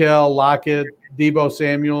 Tyreek Hill, Lockett, Deebo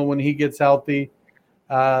Samuel when he gets healthy.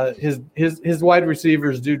 His wide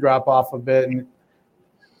receivers do drop off a bit. And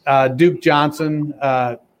Duke Johnson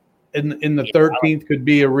in the 13th could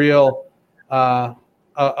be a real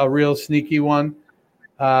sneaky one.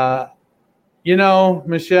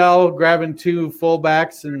 Michelle grabbing 2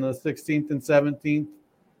 fullbacks in the 16th and 17th.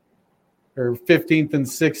 Or 15th and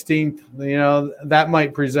 16th, that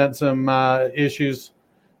might present some issues.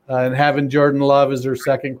 And having Jordan Love as her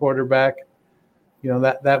second quarterback,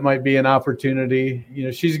 that might be an opportunity.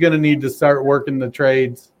 She's going to need to start working the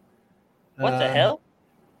trades. What the hell?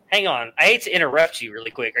 Hang on. I hate to interrupt you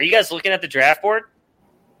really quick. Are you guys looking at the draft board?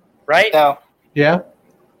 Right? No. Yeah.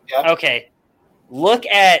 Okay. Look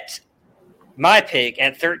at my pick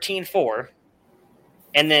at 13-4.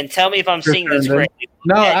 And then tell me if I'm seeing this correctly.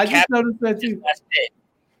 No, I just noticed that too.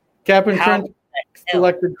 Cap and Crunch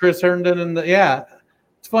selected Chris Herndon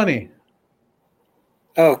it's funny.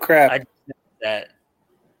 Oh crap! I just noticed that.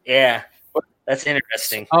 Yeah, that's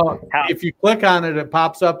interesting. Oh, if you click on it, it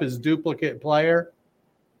pops up as duplicate player.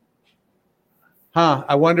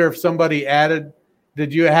 I wonder if somebody added.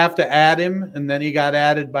 Did you have to add him, and then he got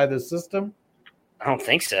added by the system? I don't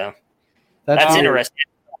think so. That's interesting.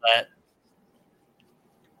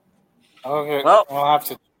 Okay, well, I'll have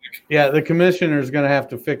to. Yeah, the commissioner is going to have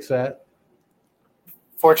to fix that.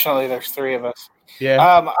 Fortunately, there's 3 of us. Yeah.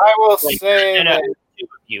 I will say that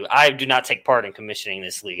I do not take part in commissioning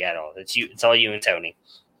this league at all. It's you. It's all you and Tony.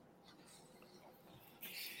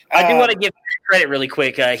 I do want to give credit really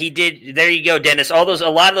quick. He did. There you go, Dennis. A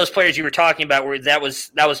lot of those players you were talking about were that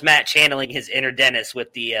was Matt channeling his inner Dennis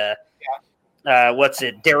with the.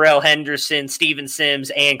 Darrell Henderson, Steven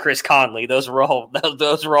Sims, and Chris Conley. Those were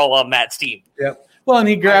all on Matt's team. Yep. Well, and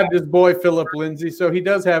he grabbed his boy Philip Lindsay, so he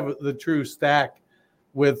does have the true stack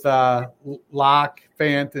with Locke,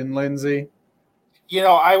 Fant, and Lindsay.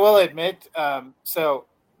 I will admit. So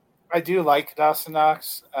I do like Dawson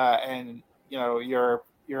Knox, and your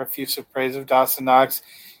effusive praise of Dawson Knox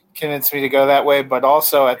convinced me to go that way, but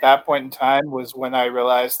also at that point in time was when I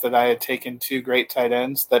realized that I had taken 2 great tight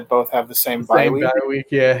ends that both have the same bye week.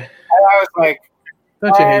 Yeah. And I was like,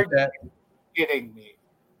 don't you hate that? Kidding me.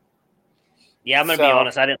 Yeah, I'm going to be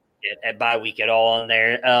honest. I didn't get at bye week at all in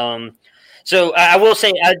there. So I will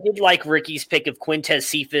say I did like Ricky's pick of Quintez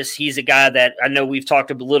Cephas. He's a guy that I know we've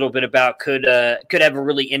talked a little bit about could have a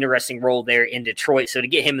really interesting role there in Detroit. So to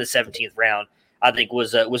get him in the 17th round, I think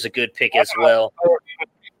was a good pick as well.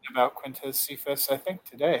 About Quintez Cephas, I think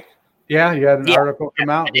today. Yeah, you had an article come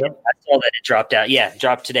out. Yep. I saw that it dropped out. Yeah,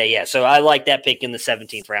 dropped today. Yeah, so I like that pick in the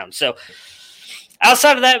 17th round. So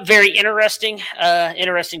outside of that, very interesting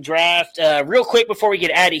draft. Real quick before we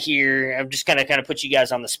get out of here, I'm just gonna kind of put you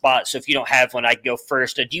guys on the spot. So if you don't have one, I can go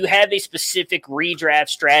first. Do you have a specific redraft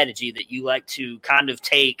strategy that you like to kind of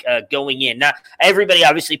take going in? Now, everybody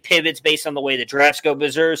obviously pivots based on the way the drafts go, but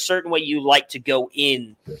is there a certain way you like to go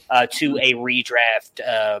in to a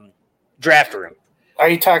redraft draft room? Are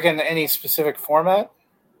you talking any specific format?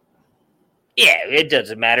 Yeah, it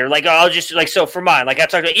doesn't matter. Like, I'll just, so for mine, I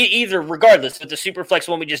talked about either, regardless, with the Superflex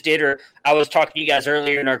one we just did, or I was talking to you guys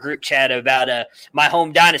earlier in our group chat about my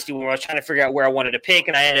home dynasty where I was trying to figure out where I wanted to pick,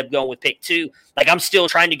 and I ended up going with pick 2. I'm still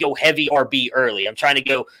trying to go heavy RB early. I'm trying to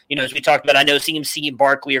go, as we talked about, I know CMC and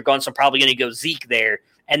Barkley are gone, so I'm probably going to go Zeke there.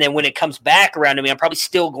 And then when it comes back around to me, I'm probably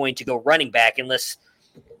still going to go running back unless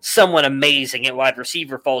someone amazing at wide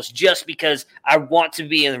receiver falls just because I want to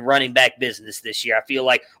be in the running back business this year. I feel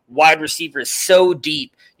like wide receiver is so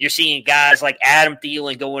deep. You're seeing guys like Adam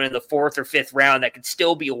Thielen going in the 4th or 5th round that could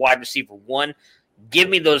still be a wide receiver 1. Give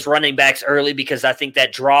me those running backs early because I think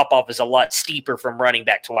that drop-off is a lot steeper from running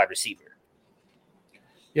back to wide receiver.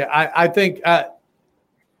 Yeah, I think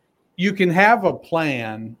you can have a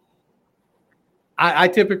plan. I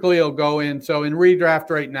typically will go in. So in redraft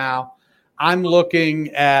right now, I'm looking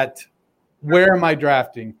at where am I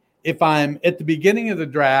drafting? If I'm at the beginning of the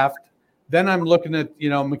draft, then I'm looking at,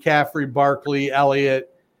 McCaffrey, Barkley,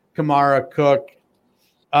 Elliott, Kamara, Cook.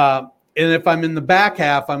 And if I'm in the back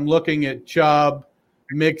half, I'm looking at Chubb,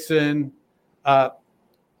 Mixon,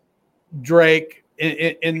 Drake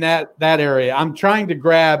in that area. I'm trying to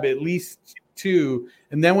grab at least 2.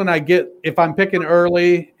 And then if I'm picking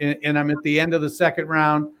early and I'm at the end of the 2nd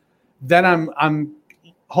round, then I'm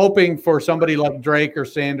hoping for somebody like Drake or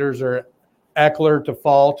Sanders or Eckler to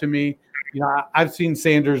fall to me. I've seen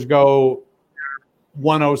Sanders go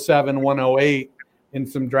 107, 108 in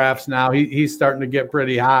some drafts now. He's starting to get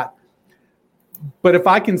pretty hot. But if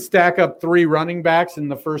I can stack up 3 running backs in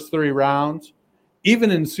the first 3 rounds, even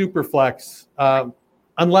in Superflex,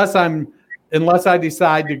 unless I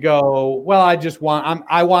decide to go, well, I'm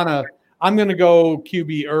going to go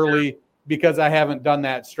QB early because I haven't done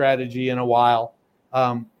that strategy in a while.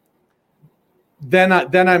 Then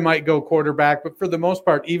I might go quarterback, but for the most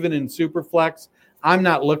part, even in Superflex, I'm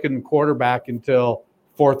not looking quarterback until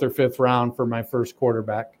 4th or 5th round for my first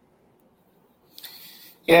quarterback.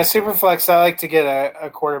 Yeah, Superflex, I like to get a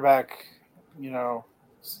quarterback,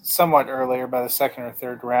 somewhat earlier by the 2nd or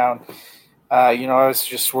 3rd round. I was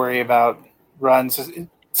just worried about runs.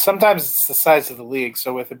 Sometimes it's the size of the league,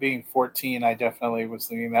 so with it being 14, I definitely was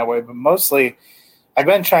leaning that way. But mostly, I've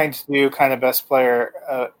been trying to do kind of best player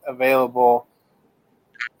available.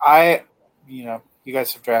 You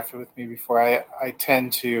guys have drafted with me before. I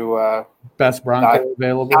tend to best Bronco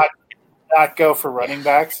available. Not go for running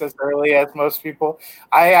backs as early as most people.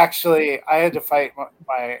 I had to fight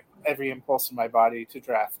my every impulse in my body to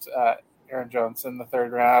draft Aaron Jones in the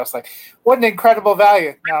 3rd round. I was like, what an incredible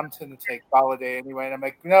value. Now I'm going to take Golladay anyway. And I'm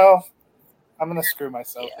like, no, I'm going to screw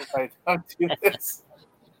myself if I don't do this.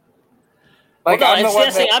 I'm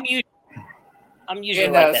usually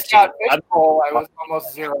in like that Scott too. Fishbowl, I was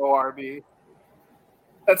almost 0 RB.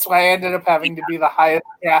 That's why I ended up having to be the highest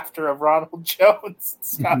drafter of Ronald Jones.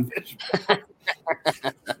 Scott Fishbowl.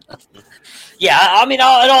 Yeah,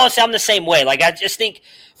 honestly, I'm the same way. Like, I just think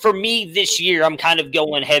for me this year, I'm kind of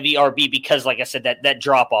going heavy RB because, like I said, that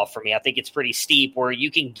drop off for me, I think it's pretty steep where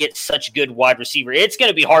you can get such good wide receiver. It's going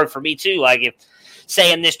to be hard for me too. Like, if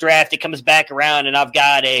say in this draft it comes back around and I've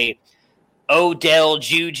got a Odell,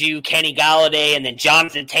 Juju, Kenny Golladay, and then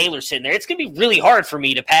Jonathan Taylor sitting there, it's going to be really hard for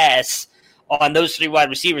me to pass on those 3 wide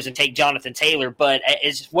receivers and take Jonathan Taylor. But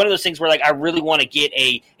it's one of those things where, like, I really want to get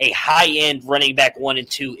a high-end running back 1 and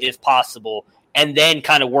 2 if possible, and then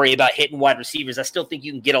kind of worry about hitting wide receivers. I still think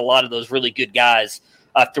you can get a lot of those really good guys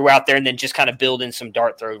throughout there and then just kind of build in some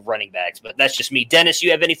dart throw running backs. But that's just me. Dennis,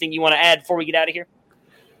 you have anything you want to add before we get out of here?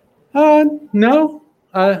 No.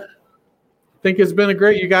 I think it's been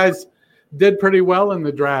you guys did pretty well in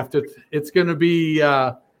the draft. It's going to be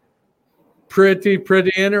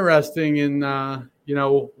pretty interesting. And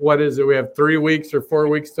what is it? We have 3 weeks or 4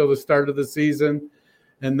 weeks till the start of the season,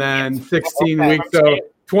 and then 16 weeks. So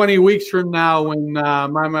 20 weeks from now, when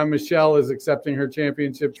Mama Michelle is accepting her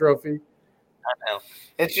championship trophy. I know.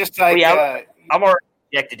 It's just like I'm already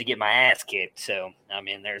projected to get my ass kicked. So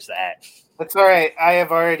there's that. That's all right. I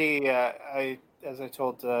have already. As I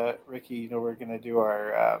told Ricky, we're going to do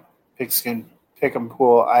our pigskin pick'em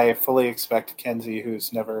pool. I fully expect Kenzie,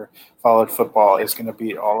 who's never followed football, is going to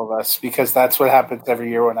beat all of us because that's what happens every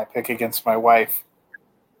year when I pick against my wife.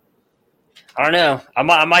 I don't know.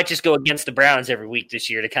 I might just go against the Browns every week this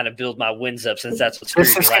year to kind of build my wins up, since that's what's.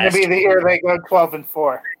 This is going to be the year they go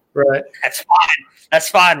 12-4. Right. That's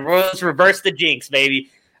fine. Let's reverse the jinx, baby.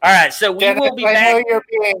 All right, so we will be back. I know you're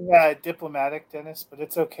being diplomatic, Dennis, but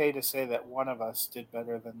it's okay to say that one of us did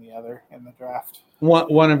better than the other in the draft.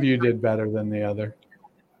 One of you did better than the other.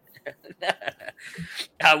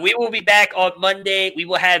 We will be back on Monday. We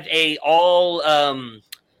will have a all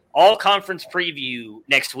conference preview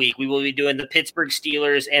next week. We will be doing the Pittsburgh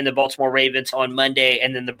Steelers and the Baltimore Ravens on Monday,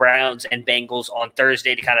 and then the Browns and Bengals on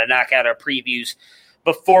Thursday to kind of knock out our previews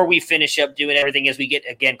before we finish up doing everything as we get,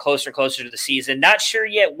 again, closer and closer to the season. Not sure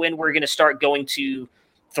yet when we're going to start going to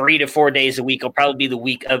 3 to 4 days a week will probably be the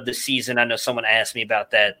week of the season. I know someone asked me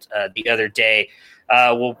about that the other day.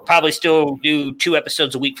 We'll probably still do 2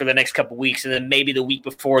 episodes a week for the next couple weeks, and then maybe the week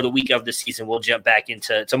before the week of the season, we'll jump back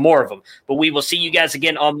into more of them. But we will see you guys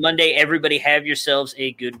again on Monday. Everybody have yourselves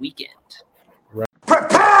a good weekend.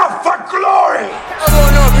 Prepare for glory! I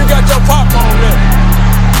don't know if you got your popcorn ready.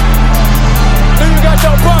 Do you got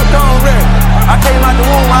your popcorn ready? I came out the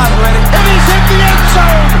womb, I was ready. And he's hit the end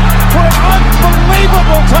zone for an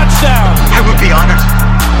unbelievable touchdown. I would be honored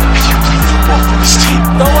if you played football for this team.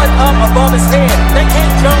 Throw it up above his head. They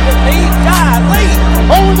can't jump with me. Golly.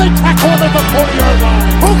 Oh, they tackle him at the 40-yard line.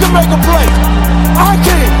 Who can make a play? I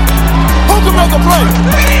can. Who can make a play?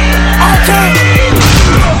 I can.